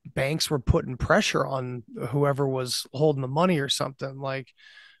the banks were putting pressure on whoever was holding the money or something, like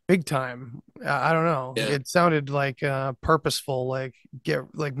big time. I don't know. Yeah. It sounded like purposeful, like get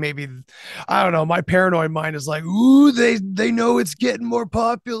like maybe I don't know. My paranoid mind is like, ooh, they know it's getting more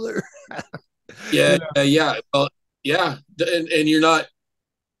popular. Yeah, You know? yeah. Well, yeah, and you're not.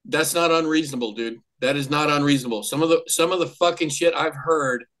 That's not unreasonable, dude. That is not unreasonable. Some of the fucking shit I've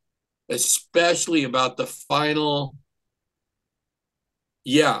heard, especially about the final.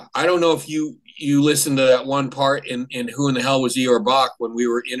 Yeah, I don't know if you listened to that one part in Who in the Hell Was Ior Bock when we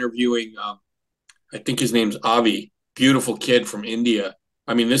were interviewing. I think his name's Avi, beautiful kid from India.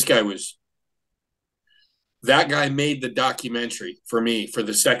 I mean, that guy made the documentary for me for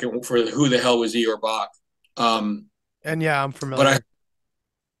the second for Who the Hell Was Ior Bock. And yeah, I'm But familiar.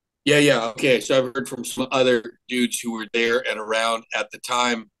 yeah. Okay, so I've heard from some other dudes who were there and around at the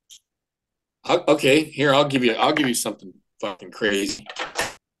time. Okay, here I'll give you something fucking crazy.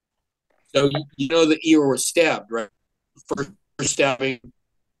 So you know that Ior was stabbed, right? First stabbing,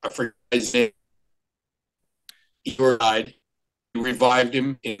 I forget his name. Ior died. We revived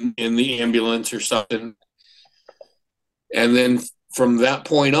him in the ambulance or something, and then from that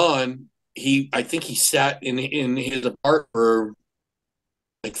point on, I think he sat in his apartment for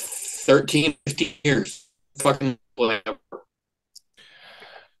like 13, 15 years. Fucking whatever.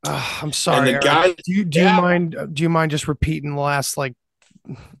 I'm sorry, And the Eric. guy, Do you mind just repeating the last like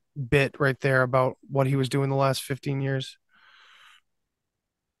bit right there about what he was doing the last 15 years?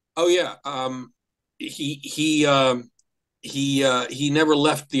 oh yeah, he never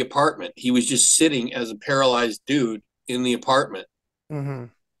left the apartment. He was just sitting as a paralyzed dude in the apartment. Mm-hmm.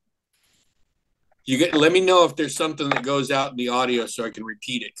 Let me know if there's something that goes out in the audio so I can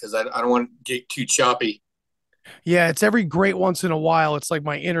repeat it because I don't want to get too choppy. Yeah, it's every great once in a while. It's like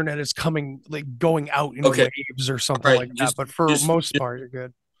my internet is coming, like going out in Okay, waves or something all right, like that. But for most part, you're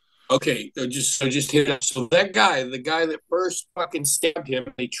good. okay. Just hit it. So that guy, the guy that first fucking stabbed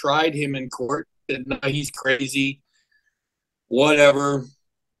him, they tried him in court. Said, no, he's crazy. Whatever.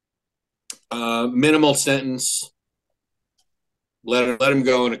 Minimal sentence. Let him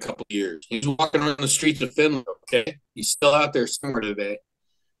go in a couple of years. He's walking around the streets of Finland. Okay, he's still out there somewhere today.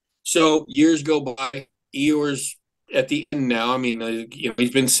 So years go by. Ior's at the end now. I mean,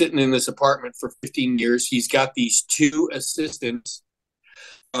 he's been sitting in this apartment for 15 years. He's got these two assistants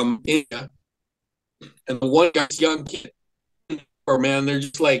India, and the one guy's young kid. Or man, they're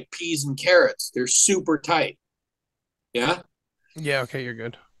just like peas and carrots. They're super tight. Yeah. Yeah. Okay, you're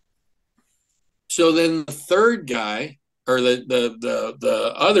good. So then the third guy or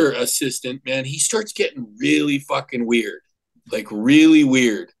the other assistant, man, he starts getting really fucking weird, like really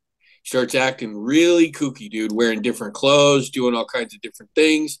weird. Starts acting really kooky, dude, wearing different clothes, doing all kinds of different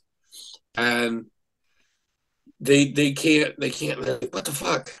things, and they can't. They're like, what the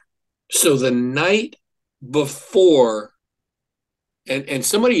fuck? So the night before, and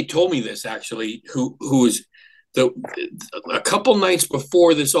somebody told me this actually, who was a couple nights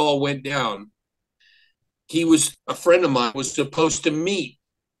before this all went down. A friend of mine was supposed to meet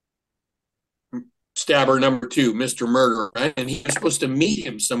stabber number 2, Mr. Murderer, right? And he was supposed to meet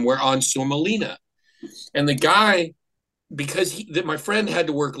him somewhere on Somalina. And the guy, because my friend had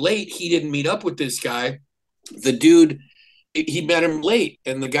to work late, he didn't meet up with this guy. The dude, he met him late.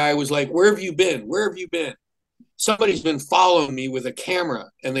 And the guy was like, where have you been? Where have you been? Somebody's been following me with a camera,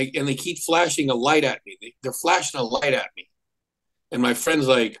 and they keep flashing a light at me. They're flashing a light at me. And my friend's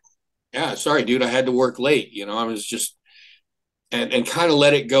like, yeah, sorry, dude, I had to work late. I was just, and kind of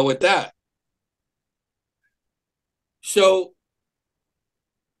let it go with that. So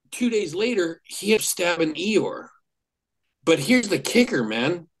 2 days later, he ends up stabbing Ior. But here's the kicker,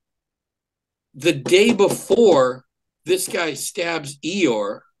 man. The day before this guy stabs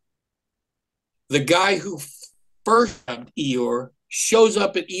Ior, the guy who first stabbed Ior shows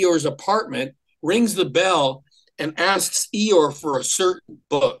up at Ior's apartment, rings the bell, and asks Ior for a certain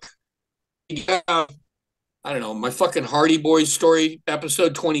book. I don't know, my fucking Hardy Boys story,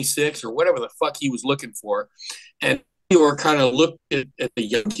 episode 26, or whatever the fuck he was looking for. And Ior kind of looked at the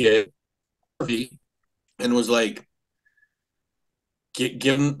young kid and was like, give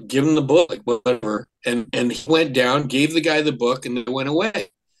him the book, like whatever. And he went down, gave the guy the book, and they went away.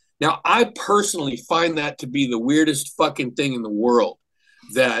 Now, I personally find that to be the weirdest fucking thing in the world,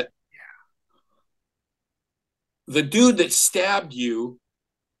 that the dude that stabbed you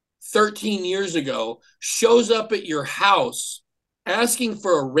 13 years ago shows up at your house asking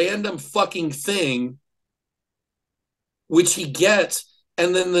for a random fucking thing, which he gets,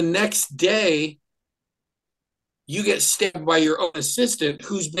 and then the next day you get stabbed by your own assistant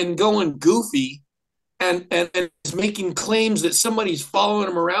who's been going goofy and is making claims that somebody's following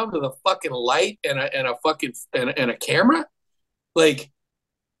him around with a fucking light and a camera. Like,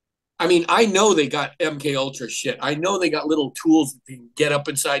 I mean, I know they got MK Ultra shit. I know they got little tools that can get up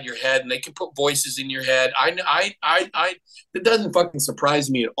inside your head and they can put voices in your head. It doesn't fucking surprise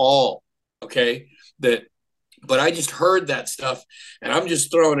me at all. Okay, but I just heard that stuff, and I'm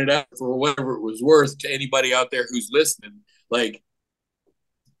just throwing it out for whatever it was worth to anybody out there who's listening. Like,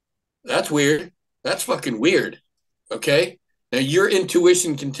 that's weird. That's fucking weird. Okay. Now your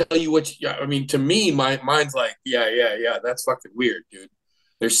intuition can tell you I mean, to me, my mind's like, yeah. That's fucking weird, dude.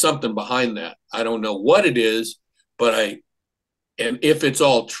 There's something behind that. I don't know what it is, but and if it's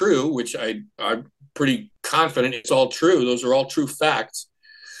all true, which I'm pretty confident it's all true. Those are all true facts.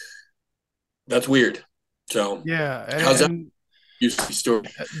 That's weird. So yeah. How's that story?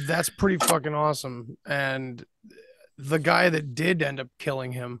 That's pretty fucking awesome. And the guy that did end up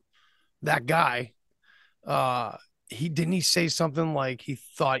killing him, that guy, he say something like he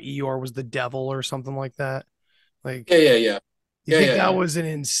thought Ior was the devil or something like that. Like, yeah. You think that was an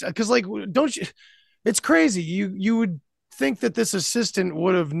insane? Because, like, don't you? It's crazy. You would think that this assistant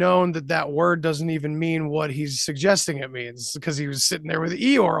would have known that word doesn't even mean what he's suggesting it means, because he was sitting there with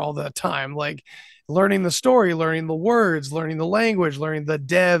Ior all the time, like learning the story, learning the words, learning the language, learning the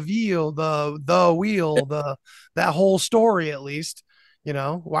devil, the wheel, that whole story at least. You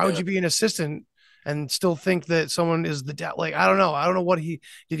know, why would you be an assistant and still think that someone is the devil? Like, I don't know. I don't know what did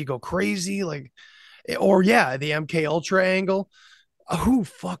he go crazy? Like, or the MK Ultra angle. Who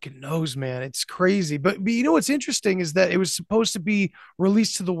fucking knows, man? It's crazy. But you know what's interesting is that it was supposed to be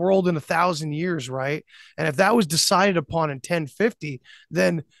released to the world in 1,000 years, right? And if that was decided upon in 1050,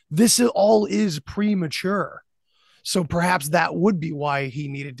 then this all is premature. So perhaps that would be why he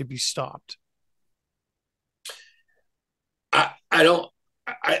needed to be stopped.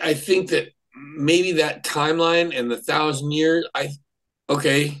 I think that maybe that timeline and the 1,000 years.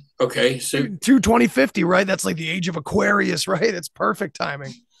 Okay. So to 2050, right? That's like the age of Aquarius, right? It's perfect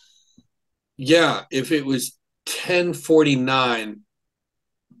timing. Yeah, if it was 1049,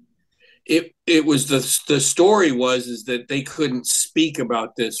 it was the story is that they couldn't speak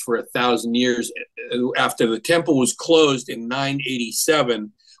about this for 1,000 years after the temple was closed in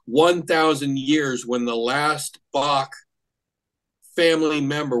 987. 1,000 years when the last Bock family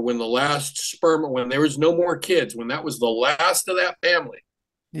member, when the last sperm, when there was no more kids, when that was the last of that family.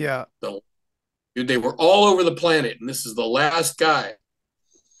 Yeah. They were all over the planet, and this is the last guy.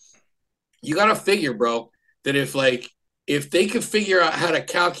 You got to figure, bro, that if they could figure out how to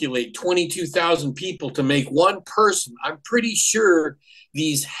calculate 22,000 people to make one person, I'm pretty sure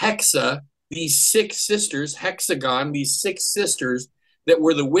these six sisters that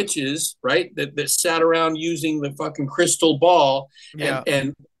were the witches, right? That sat around using the fucking crystal ball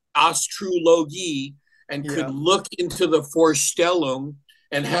and astrology and could look into the Vorstellung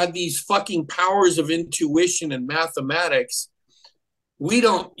and had these fucking powers of intuition and mathematics. We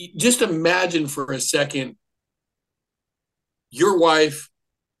don't, just imagine for a second your wife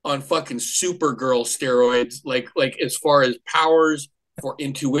on fucking Supergirl steroids, like as far as powers for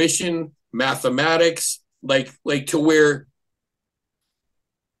intuition, mathematics, like to where,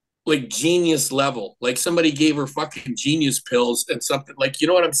 like, genius level, like somebody gave her fucking genius pills and something, like, you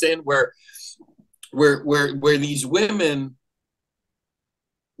know what I'm saying? Where these women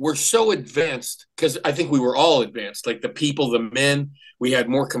were so advanced, because I think we were all advanced, like the people, the men, we had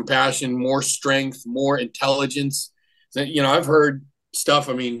more compassion, more strength, more intelligence. You know, I've heard stuff.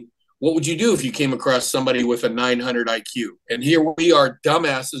 I mean, what would you do if you came across somebody with a 900 IQ? And here we are,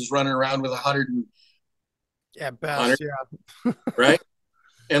 dumbasses running around with 100. Right?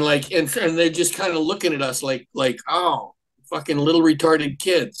 And and they're just kind of looking at us like, oh, fucking little retarded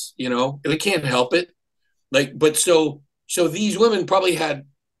kids, you know, they can't help it. Like, but so these women probably had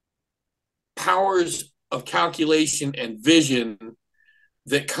powers of calculation and vision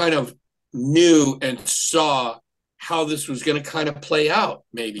that kind of knew and saw how this was going to kind of play out.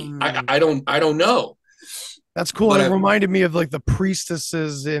 Maybe I don't know. That's cool. It reminded me of like the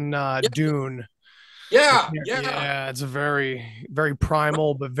priestesses in Dune. Yeah. It's a very, very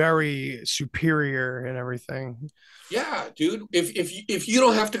primal, but very superior and everything. Yeah, dude. If you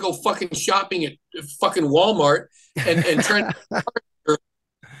don't have to go fucking shopping at fucking Walmart and trying to,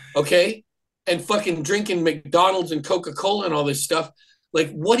 okay, and fucking drinking McDonald's and Coca-Cola and all this stuff, like,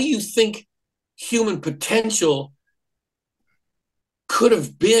 what do you think human potential could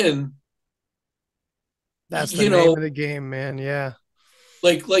have been? That's the name of the game, man. Yeah.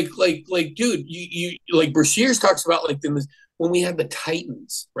 Like, dude, you like Brashears talks about, like, when we had the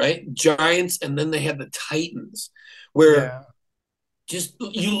Titans, right? Giants, and then they had the Titans, where just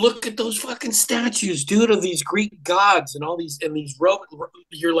you look at those fucking statues, dude, of these Greek gods and all these and these Roman.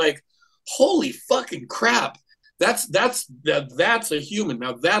 You're like, holy fucking crap! That's a human.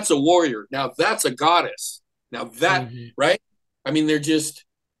 Now that's a warrior. Now that's a goddess. Now that right? I mean,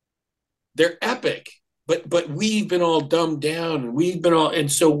 they're epic. But we've been all dumbed down, and we've been all,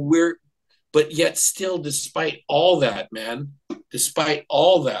 and so but yet still, despite all that, man, despite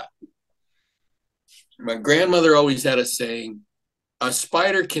all that, my grandmother always had a saying: a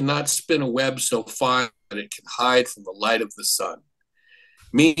spider cannot spin a web so fine that it can hide from the light of the sun.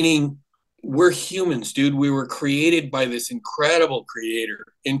 Meaning, we're humans, dude. We were created by this incredible creator.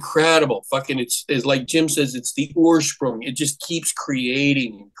 Incredible. Fucking, it's like Jim says, it's the Ursprung. It just keeps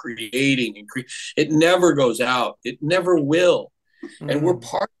creating and creating and it never goes out. It never will. And we're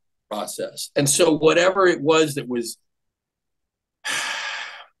part of the process. And so whatever it was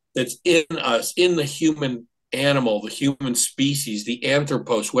that's in us, in the human animal, the human species, the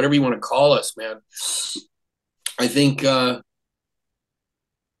anthropos, whatever you want to call us, man, I think, I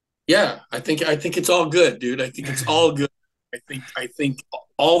think it's all good, dude. I think it's all good. I think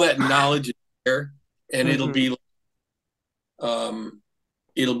all that knowledge is there, and it'll be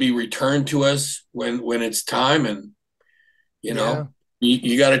returned to us when it's time. And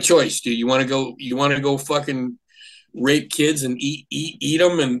you got a choice. Do you want to go fucking rape kids and eat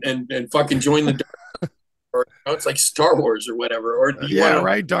them and fucking join the dark, or it's like Star Wars or whatever, or do you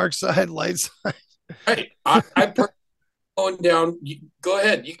right, dark side, light side. Right. I going down. Go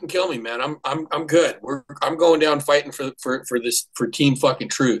ahead. You can kill me, man. I'm good. I'm going down fighting for team fucking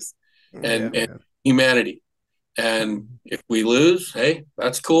truth and humanity. And if we lose, hey,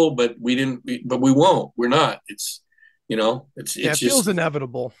 that's cool. But we won't. We're not. It's it feels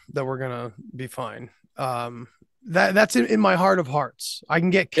inevitable that we're gonna be fine. That's in my heart of hearts. I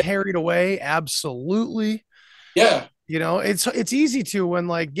can get carried away. Absolutely. Yeah. It's easy to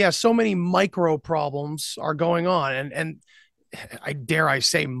when so many micro problems are going on, and I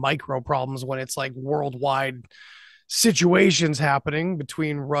say micro problems when it's like worldwide situations happening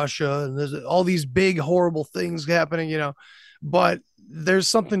between Russia and there's all these big horrible things happening, but there's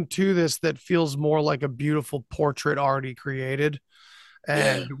something to this that feels more like a beautiful portrait already created,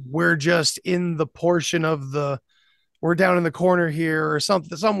 and we're just in the portion of we're down in the corner here or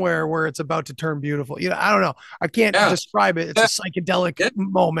somewhere where it's about to turn beautiful. I don't know. I can't describe it. It's a psychedelic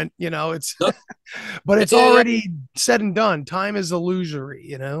moment, but it's already said and done. Time is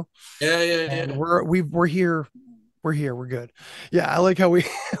illusory, And we're here. We're here. We're good. Yeah. I like how we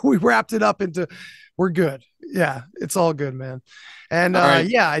wrapped it up into we're good. Yeah. It's all good, man. And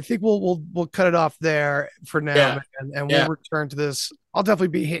I think we'll cut it off there for now, man, and we'll return to this. I'll definitely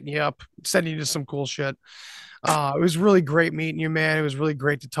be hitting you up, sending you some cool shit. It was really great meeting you, man. It was really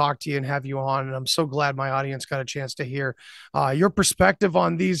great to talk to you and have you on. And I'm so glad my audience got a chance to hear your perspective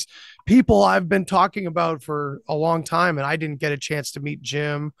on these people I've been talking about for a long time. And I didn't get a chance to meet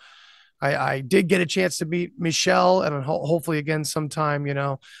Jim. I did get a chance to meet Michelle, and hopefully again sometime.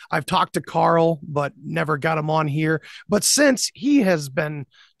 I've talked to Carl, but never got him on here. But since he has been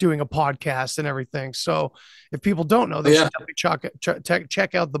doing a podcast and everything, so if people don't know, they should definitely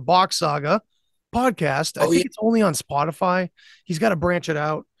check out the Bock Saga podcast. I think it's only on Spotify. He's got to branch it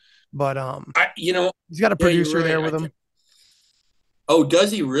out, but he's got a producer there with him. Oh,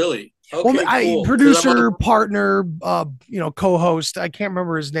 does he really? Okay, cool. Producer, partner, co-host. I can't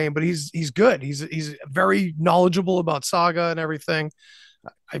remember his name, but he's good. He's very knowledgeable about Saga and everything.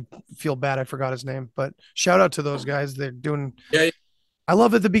 I feel bad I forgot his name, but shout out to those guys. They're doing. Yeah. I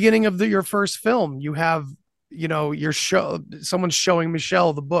love at the beginning of your first film, you have your show. Someone's showing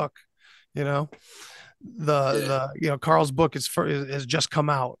Michelle the book. Carl's book has just come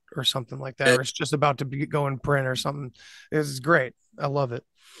out or something like that, or it's just about to go in print or something. It's great. I love it.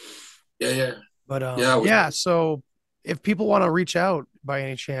 Yeah. But so if people want to reach out by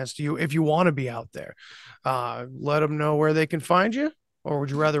any chance, if you want to be out there, let them know where they can find you, or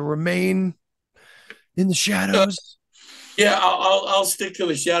would you rather remain in the shadows? I'll stick to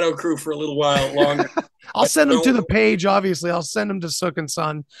the Shadow Crew for a little while longer. I'll send them to the page. Obviously, I'll send them to Sook and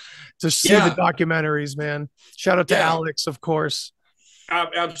Son to see the documentaries, man. Shout out to Alex, of course.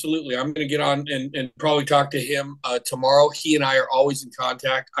 Absolutely. I'm going to get on and probably talk to him tomorrow. He and I are always in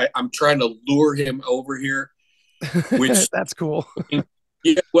contact. I'm trying to lure him over here, which that's cool.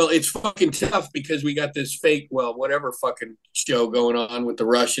 Yeah, well, it's fucking tough because we got this fake, whatever fucking show going on with the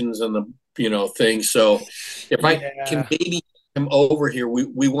Russians and the, thing. So if I can maybe him over here,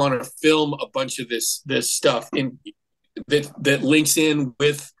 we want to film a bunch of this stuff that links in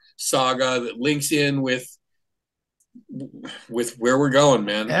with Saga, that links in with where we're going,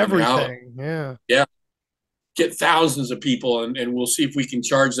 man. Everything. Yeah. get thousands of people, and we'll see if we can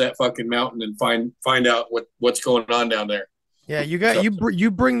charge that fucking mountain and find out what's going on down there. Yeah,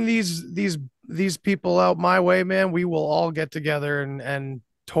 you bring these people out my way, man. We will all get together and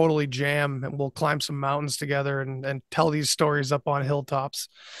totally jam, and we'll climb some mountains together and tell these stories up on hilltops.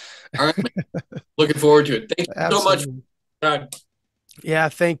 All right, looking forward to it. Thank you so much. God. Yeah,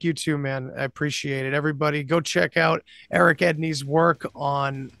 thank you too, man. I appreciate it. Everybody, go check out Eric Edney's work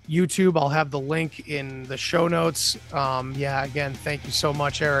on YouTube. I'll have the link in the show notes. Yeah, again, thank you so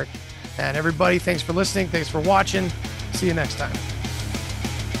much, Eric. And everybody, thanks for listening. Thanks for watching. See you next time.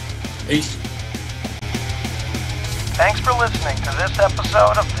 Peace. Thanks for listening to this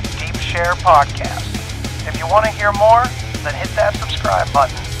episode of the Deep Share Podcast. If you want to hear more, then hit that subscribe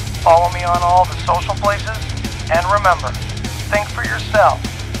button. Follow me on all the social places. And remember, think for yourself,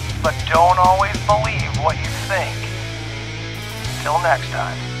 but don't always believe what you think. Till next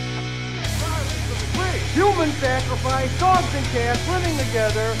time. Human sacrifice, dogs and cats living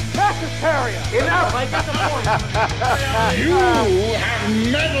together, that's hysteria. Enough, I get the point. You have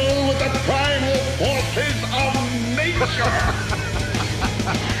meddled with the primal forces of nature.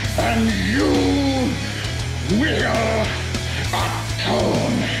 And you will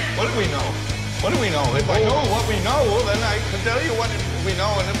atone. What do we know? What do we know? If I know what we know, then I can tell you what we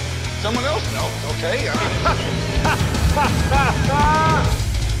know, and if someone else knows, okay? I mean...